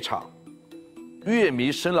这一场乐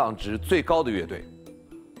迷声浪值最高的乐队，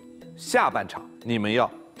下半场你们要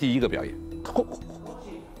第1个表演。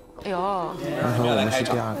哎呦，我们是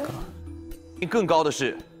第2个。更高的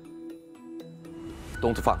是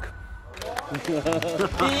Don't Funk。第1个，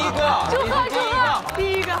祝贺！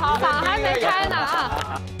第1个好，场还没开呢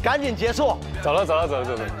啊！赶紧结束。走了。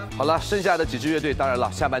好了，剩下的几支乐队，当然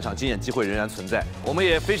了，下半场竞演机会仍然存在。我们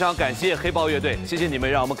也非常感谢黑豹乐队，谢谢你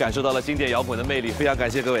们，让我们感受到了经典摇滚的魅力，非常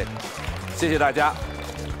感谢各位，谢谢大家。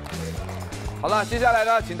好了，接下来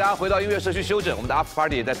呢，请大家回到音乐社区休整，我们的 After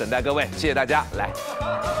Party 也在等待各位，谢谢大家，来，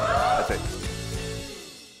对。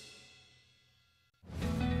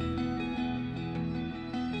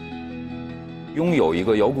拥有一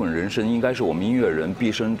个摇滚人生，应该是我们音乐人毕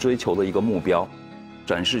生追求的一个目标。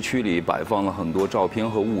展示区里摆放了很多照片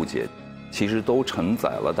和物件，其实都承载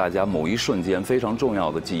了大家某一瞬间非常重要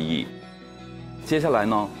的记忆。接下来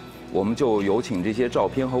呢，我们就有请这些照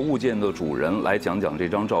片和物件的主人来讲讲这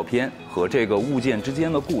张照片和这个物件之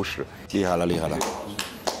间的故事。厉害了！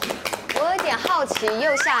我有点好奇，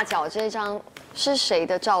右下角这张是谁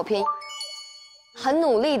的照片？很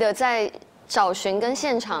努力的在找寻跟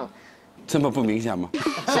现场。这么不明显吗？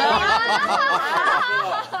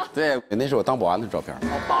对，那是我当保安的照片。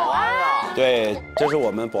保安啊？对，这是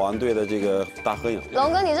我们保安队的这个大合影。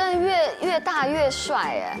龙哥，你真的越大越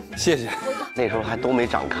帅哎！谢谢。那时候还都没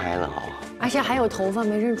长开呢，好吧？而且还有头发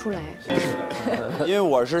没认出来。因为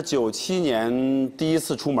我是97年第一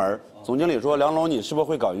次出门，总经理说梁龙你是不是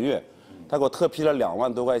会搞音乐？他给我特批了2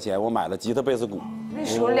万多块钱，我买了吉他、贝斯、鼓。那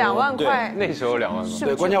时候2万块。那时候2万块。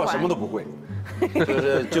对，关键我什么都不会。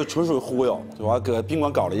就纯属忽悠，我搁宾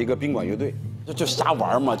馆搞了一个宾馆乐队，就瞎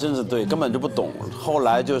玩嘛，真是对，根本就不懂。后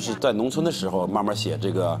来就是在农村的时候，慢慢写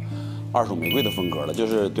这个二手玫瑰的风格了，就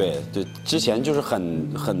是对，之前就是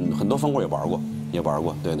很多风格也玩过，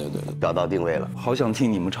对，找到定位了。好想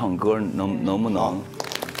听你们唱歌，能不能？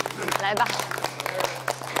来吧。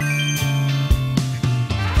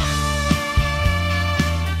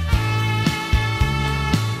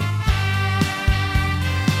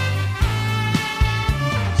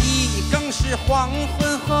是黄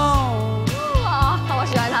昏后，我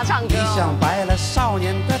喜欢他唱歌。你像白了少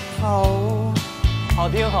年的头，好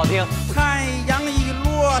听。太阳已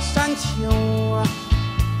落山丘，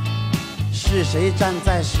是谁站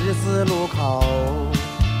在十字路口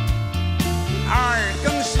？2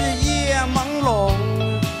更是夜朦胧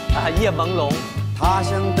啊，夜朦胧。他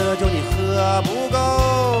乡的酒你喝不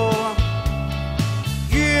够，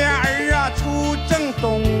月儿啊出正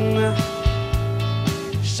东。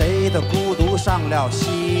谁的孤独上了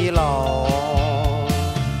西楼？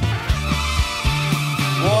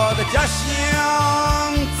我的家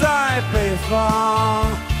乡在北方，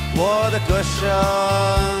我的歌声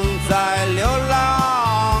在流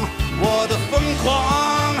浪，我的疯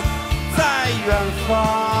狂在远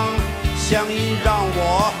方，相依让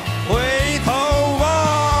我回头望。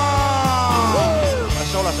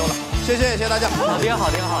收了，谢谢大家。好听。好好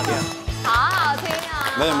听啊！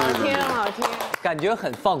没有。好听。感觉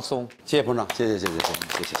很放松。谢谢捧场，谢谢。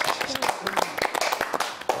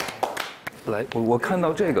来，我看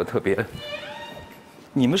到这个特别，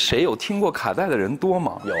你们谁有听过卡带的人多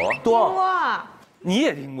吗？有啊，多。你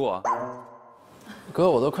也听过？哥，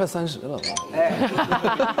我都快30了。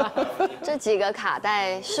这几个卡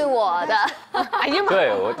带是我的。哎呀妈！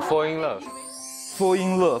对，我 Fall in Love。 Fall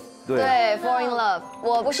in Love 对 ，Fall in Love，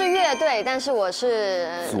 我不是乐队，但是我是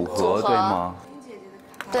组合对吗？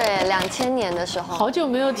对，2000年的时候。好久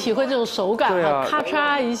没有体会这种手感了，咔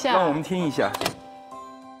嚓一下。让我们听一下。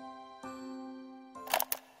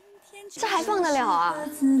这还放得了啊？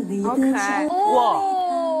好可爱哇！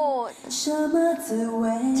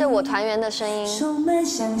这我团员的声音。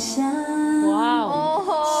哇哦！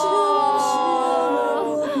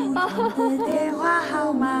电话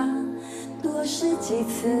号码多试几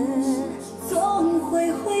次，总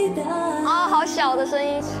会回答。啊，好小的声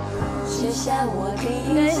音。写下我第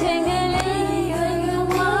一天给你的愿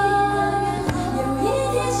望，有一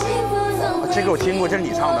天幸福总会。这个我听过，这是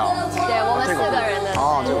你唱的。对，我们4个人的。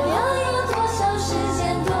哦，这个。要有多少时间，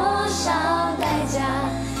多少代价，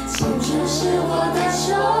青春是我的筹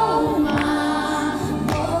码。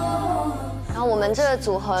然后我们这个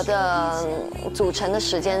组合的组成的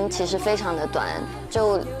时间其实非常的短，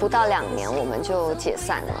就不到2年我们就解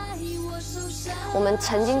散了。我们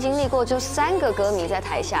曾经经历过，就3个歌迷在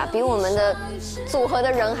台下，比我们的组合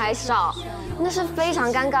的人还少，那是非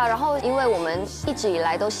常尴尬。然后因为我们一直以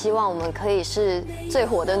来都希望我们可以是最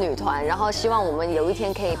火的女团，然后希望我们有一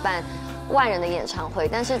天可以办万人的演唱会，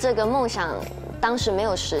但是这个梦想当时没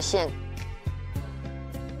有实现。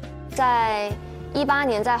在18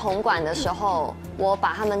年在红馆的时候，我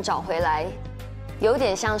把他们找回来，有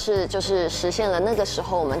点像是就是实现了那个时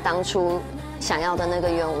候我们当初想要的那个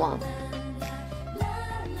愿望。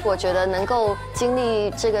我觉得能够经历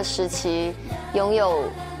这个时期，拥有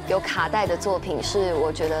卡带的作品，是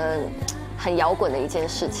我觉得很摇滚的一件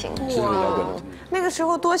事情。是很摇滚。那个时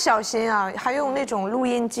候多小心啊，还用那种录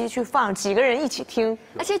音机去放，几个人一起听，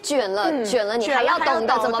而且卷了，你还要懂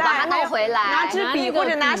得怎么把它弄回来，拿支笔或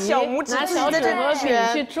者拿小拇指拿小指和笔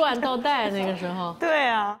卷去转倒带。那个时候，对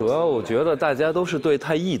啊，主要我觉得大家都是对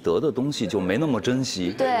太易得的东西就没那么珍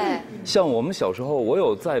惜。对，像我们小时候，我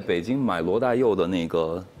有在北京买罗大佑的那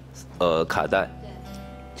个卡带。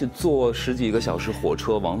就坐10几个小时火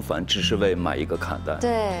车往返，只是为买一个卡带。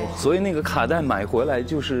对，所以那个卡带买回来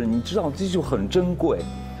就是你知道这就很珍贵，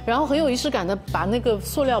然后很有仪式感的把那个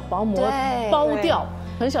塑料薄膜剥掉，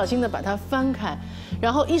很小心的把它翻开，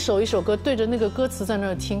然后一首一首歌对着那个歌词在那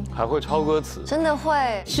儿听，还会抄歌词，真的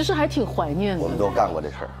会，其实还挺怀念的。我们都干过这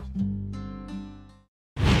事儿。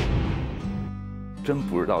真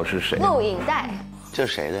不知道是谁。录影带，这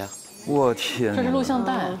是谁的呀？我天，这是录像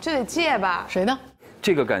带，这得借吧？谁的？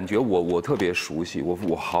这个感觉我特别熟悉，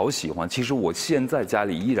我好喜欢。其实我现在家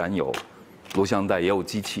里依然有录像带，也有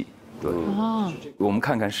机器。对，我们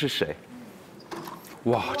看看是谁。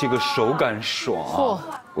哇，这个手感爽啊！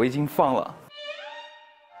我已经放了。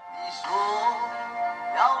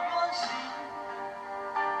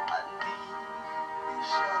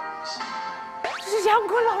这是杨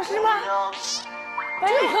坤老师吗？这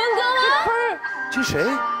是坤哥吗？这谁？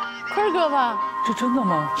坤哥吧？这真的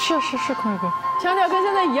吗？是坤哥，腔调跟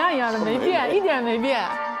现在一样的，没变，一点没变。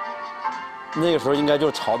那个时候应该就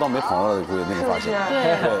是潮到没朋友了，估计那个发型。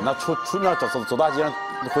对，那那走大街上，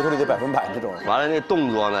回头率得100%那种。完了，那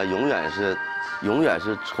动作呢，永远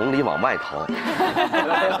是从里往外逃。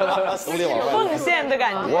从里往外。奉献的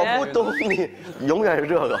感觉。我不懂你，永远是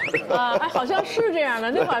这个。啊，好像是这样的，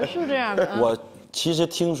那会儿是这样的。我其实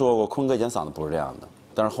听说过坤哥以前嗓子不是这样的。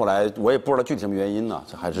但是后来我也不知道具体什么原因呢，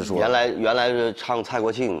还是说原来是唱蔡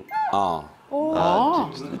国庆啊，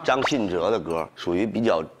张信哲的歌，属于比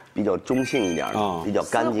较中性一点的，比较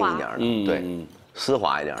干净一点的，对，丝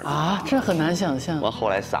滑一点的啊，这很难想象。完后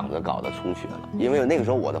来嗓子搞得充血了，因为那个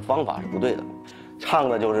时候我的方法是不对的，唱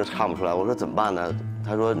的就是唱不出来。我说怎么办呢？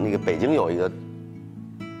他说那个北京有一个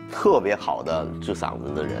特别好的治嗓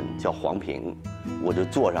子的人叫黄平，我就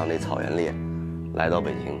坐上那草原猎。来到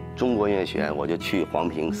北京中国音乐学院，我就去黄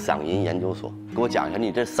平嗓音研究所，给我讲一下，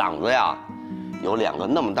你这嗓子呀，有2个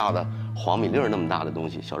那么大的黄米粒那么大的东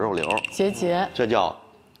西，小肉瘤，结，这叫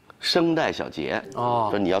声带小结。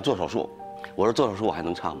说你要做手术，我说做手术我还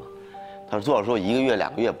能唱吗？他说做手术1个月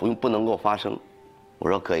2个月不能够发声，我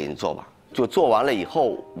说可以，你做吧。就做完了以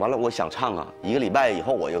后，完了我想唱啊，1个礼拜以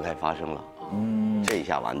后我又该发声了，这一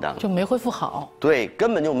下完蛋了，就没恢复好。对，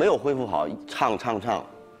根本就没有恢复好，唱，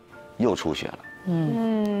又出血了。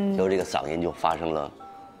就这个嗓音就发生了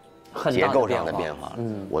结构上的变化，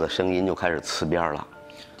我的声音就开始呲边了，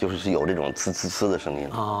就是有这种呲的声音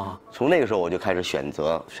了啊。从那个时候我就开始选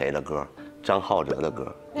择谁的歌，张浩哲的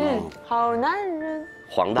歌，好男人，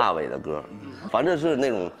黄大炜的歌，反正是那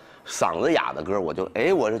种嗓子哑的歌，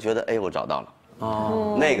我是觉得我找到了。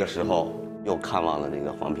那个时候又看望了那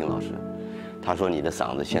个黄平老师，他说你的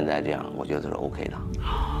嗓子现在这样，我觉得是 OK 的，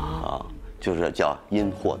啊。就是叫因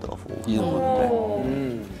祸得福，因祸得福。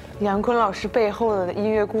杨坤老师背后的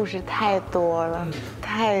音乐故事太多了，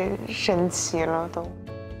太神奇了都。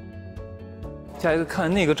下一个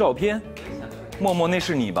看那个照片，默默那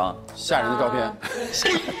是你吧？吓人的照片，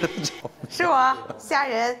是我吓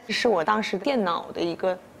人，是我当时电脑的一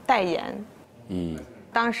个代言。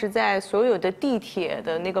当时在所有的地铁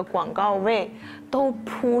的那个广告位都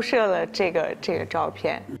铺设了这个照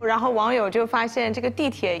片，然后网友就发现这个地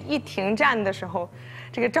铁一停站的时候，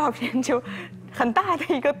这个照片就很大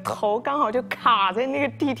的一个头刚好就卡在那个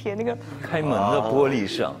地铁那个开门的玻璃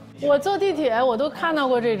上。我坐地铁我都看到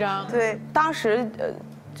过这张。对，当时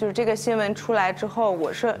就是这个新闻出来之后，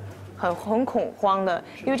我是很恐慌的，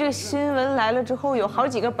因为这个新闻来了之后有好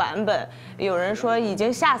几个版本，有人说已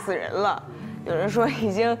经吓死人了。有人说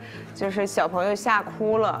已经就是小朋友吓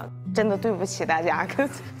哭了，真的对不起大家，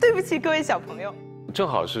对不起各位小朋友。正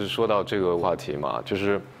好是说到这个话题嘛，就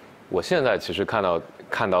是我现在其实看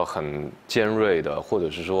到很尖锐的，或者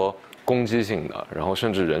是说攻击性的，然后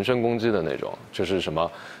甚至人身攻击的那种，就是什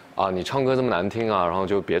么啊，你唱歌这么难听啊，然后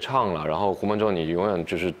就别唱了，然后胡梦舟你永远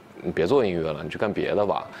就是你别做音乐了，你去干别的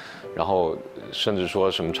吧，然后甚至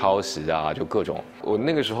说什么抄袭啊，就各种。我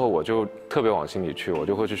那个时候我就特别往心里去，我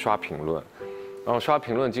就会去刷评论。然后刷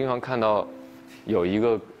评论，经常看到有一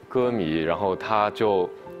个歌迷，然后他就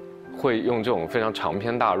会用这种非常长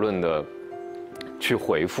篇大论的去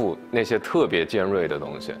回复那些特别尖锐的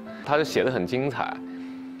东西，他就写得很精彩。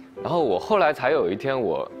然后我后来才有一天，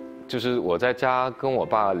我在家跟我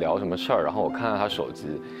爸聊什么事儿，然后我看到他手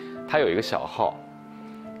机，他有一个小号，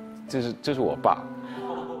这是我爸。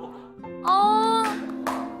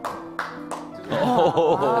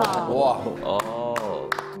哇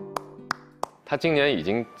他今年已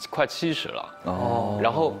经快70了，然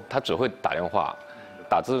后他只会打电话，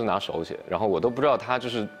打字是拿手写，然后我都不知道他就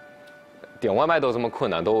是点外卖都这么困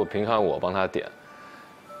难，都平常我帮他点，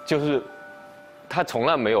就是他从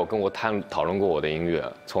来没有跟我讨论过我的音乐，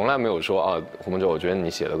从来没有说啊胡梦舟我觉得你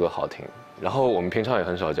写的歌好听，然后我们平常也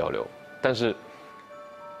很少交流，但是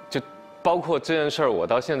就包括这件事儿，我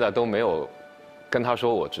到现在都没有跟他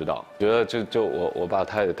说我知道，觉得就我爸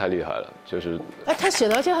太厉害了，就是他写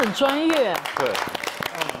的而且很专业。对，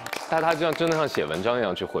但他这样真的像写文章一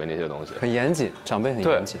样去回那些东西，很严谨，长辈很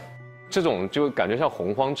严谨。这种就感觉像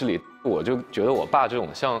洪荒之力，我就觉得我爸这种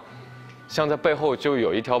像在背后就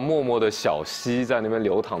有一条默默的小溪在那边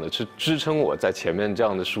流淌的，去支撑我在前面这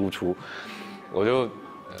样的输出，我就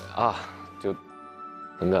就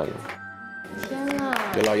很感动。天哪！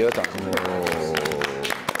给老爷子掌声。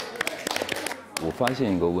我发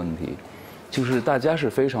现一个问题，就是大家是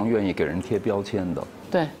非常愿意给人贴标签的。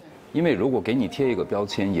对，因为如果给你贴一个标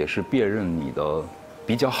签，也是辨认你的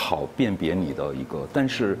比较好辨别你的一个，但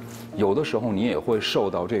是有的时候你也会受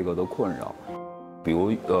到这个的困扰。比如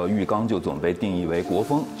浴缸就总被定义为国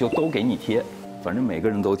风，就都给你贴，反正每个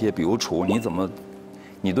人都贴。比如楚，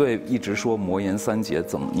你对一直说魔岩三杰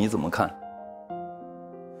你怎么看？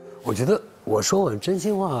我觉得我说我真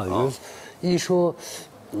心话，一说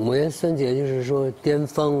魔岩三杰就是说巅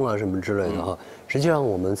峰了什么之类的哈。实际上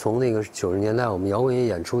我们从那个90年代，我们摇滚乐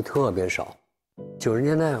演出特别少。90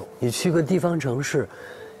年代你去个地方城市，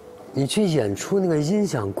你去演出那个音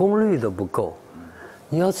响功率都不够，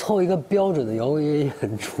你要凑一个标准的摇滚乐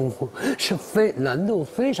演出是难度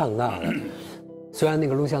非常大的。虽然那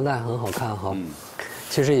个录像带很好看哈，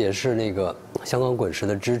其实也是那个香港滚石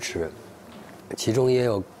的支持，其中也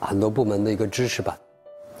有很多部门的一个支持吧。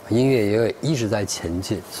音乐也一直在前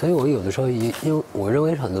进，所以我有的时候因为我认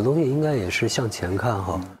为很多东西应该也是向前看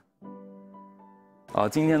哈。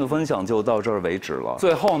今天的分享就到这儿为止了。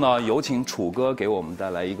最后呢，有请楚哥给我们带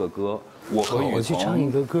来一个歌，我和雨去唱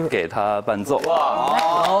一个歌，给他伴奏。哇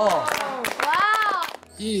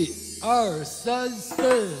！1、2、3、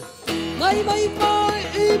4，买蝗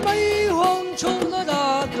虫的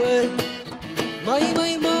大腿，买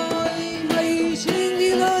星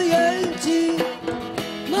星的眼睛，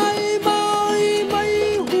买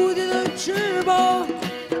蝴蝶的翅膀，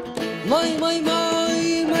买没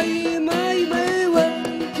问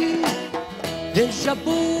题，连纱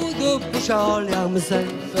布都不少2分3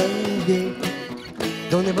分地，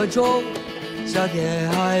冬天播种，夏天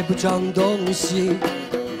还不长东西，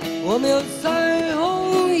我没有彩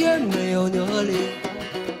虹，也没有牛和梨，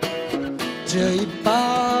只有一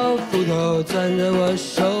把斧头攥在我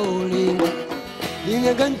手里，宁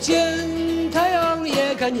愿看见太阳，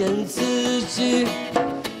也看见自己。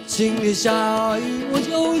晴天下雨，我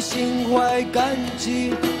就心怀感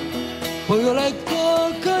激。朋友来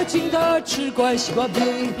过客，请他吃块西瓜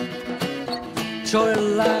皮。仇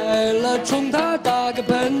人来了，冲他打个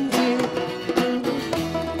喷嚏。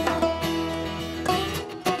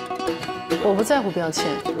我不在乎标签，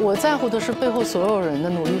我在乎的是背后所有人的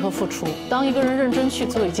努力和付出。当一个人认真去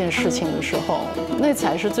做一件事情的时候，那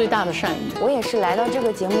才是最大的善意。我也是来到这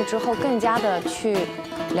个节目之后，更加的去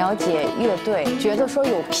了解乐队，觉得说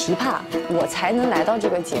有琵琶，我才能来到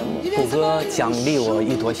这个节目。虎哥奖励我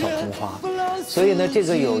一朵小红花，所以呢，这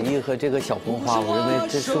个友谊和这个小红花，我认为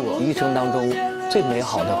这是我一生当中最美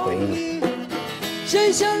好的回忆。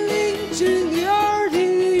谁想邻居女儿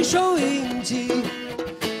的收音机，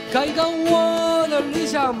该将我的理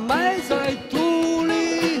想埋在土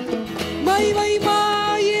里，蚂蚁蚂蚁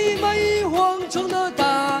蚂蚁蚂蚁蝗虫的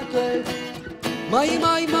大队，蚂蚁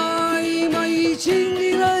蚂蚁蚂蚁蚂蚁精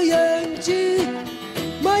灵的眼睛，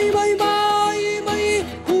蚂蚁蚂蚁蚂蚁蚂蚁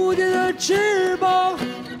蝴蝶的翅膀，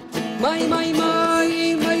蚂蚁蚂蚁蚂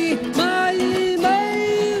蚁蚂蚁蚂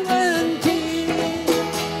蚁没问题。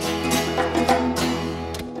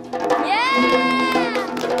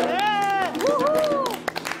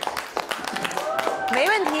没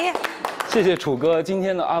问题。谢谢楚哥，今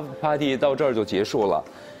天的 After Party 到这儿就结束了。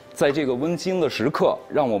在这个温馨的时刻，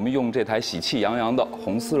让我们用这台喜气洋洋的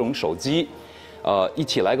红丝绒手机，一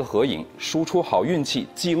起来个合影，输出好运气，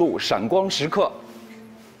记录闪光时刻。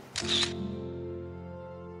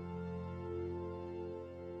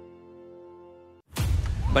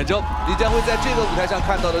本周你将会在这个舞台上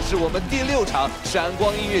看到的是我们第6场闪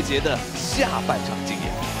光音乐节的下半场竞演。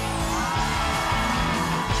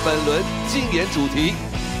本轮竞演主题：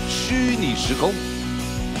虚拟时空。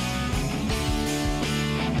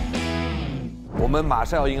我们马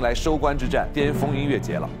上要迎来收官之战，巅峰音乐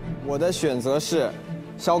节了。我的选择是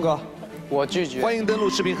肖哥，我拒绝。欢迎登录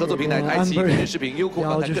视频合作平台爱奇艺、视频、优酷，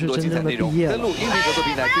观看更多精彩内容。登录音频合作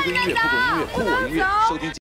平台QQ音乐、酷狗音乐、酷我音乐，收听。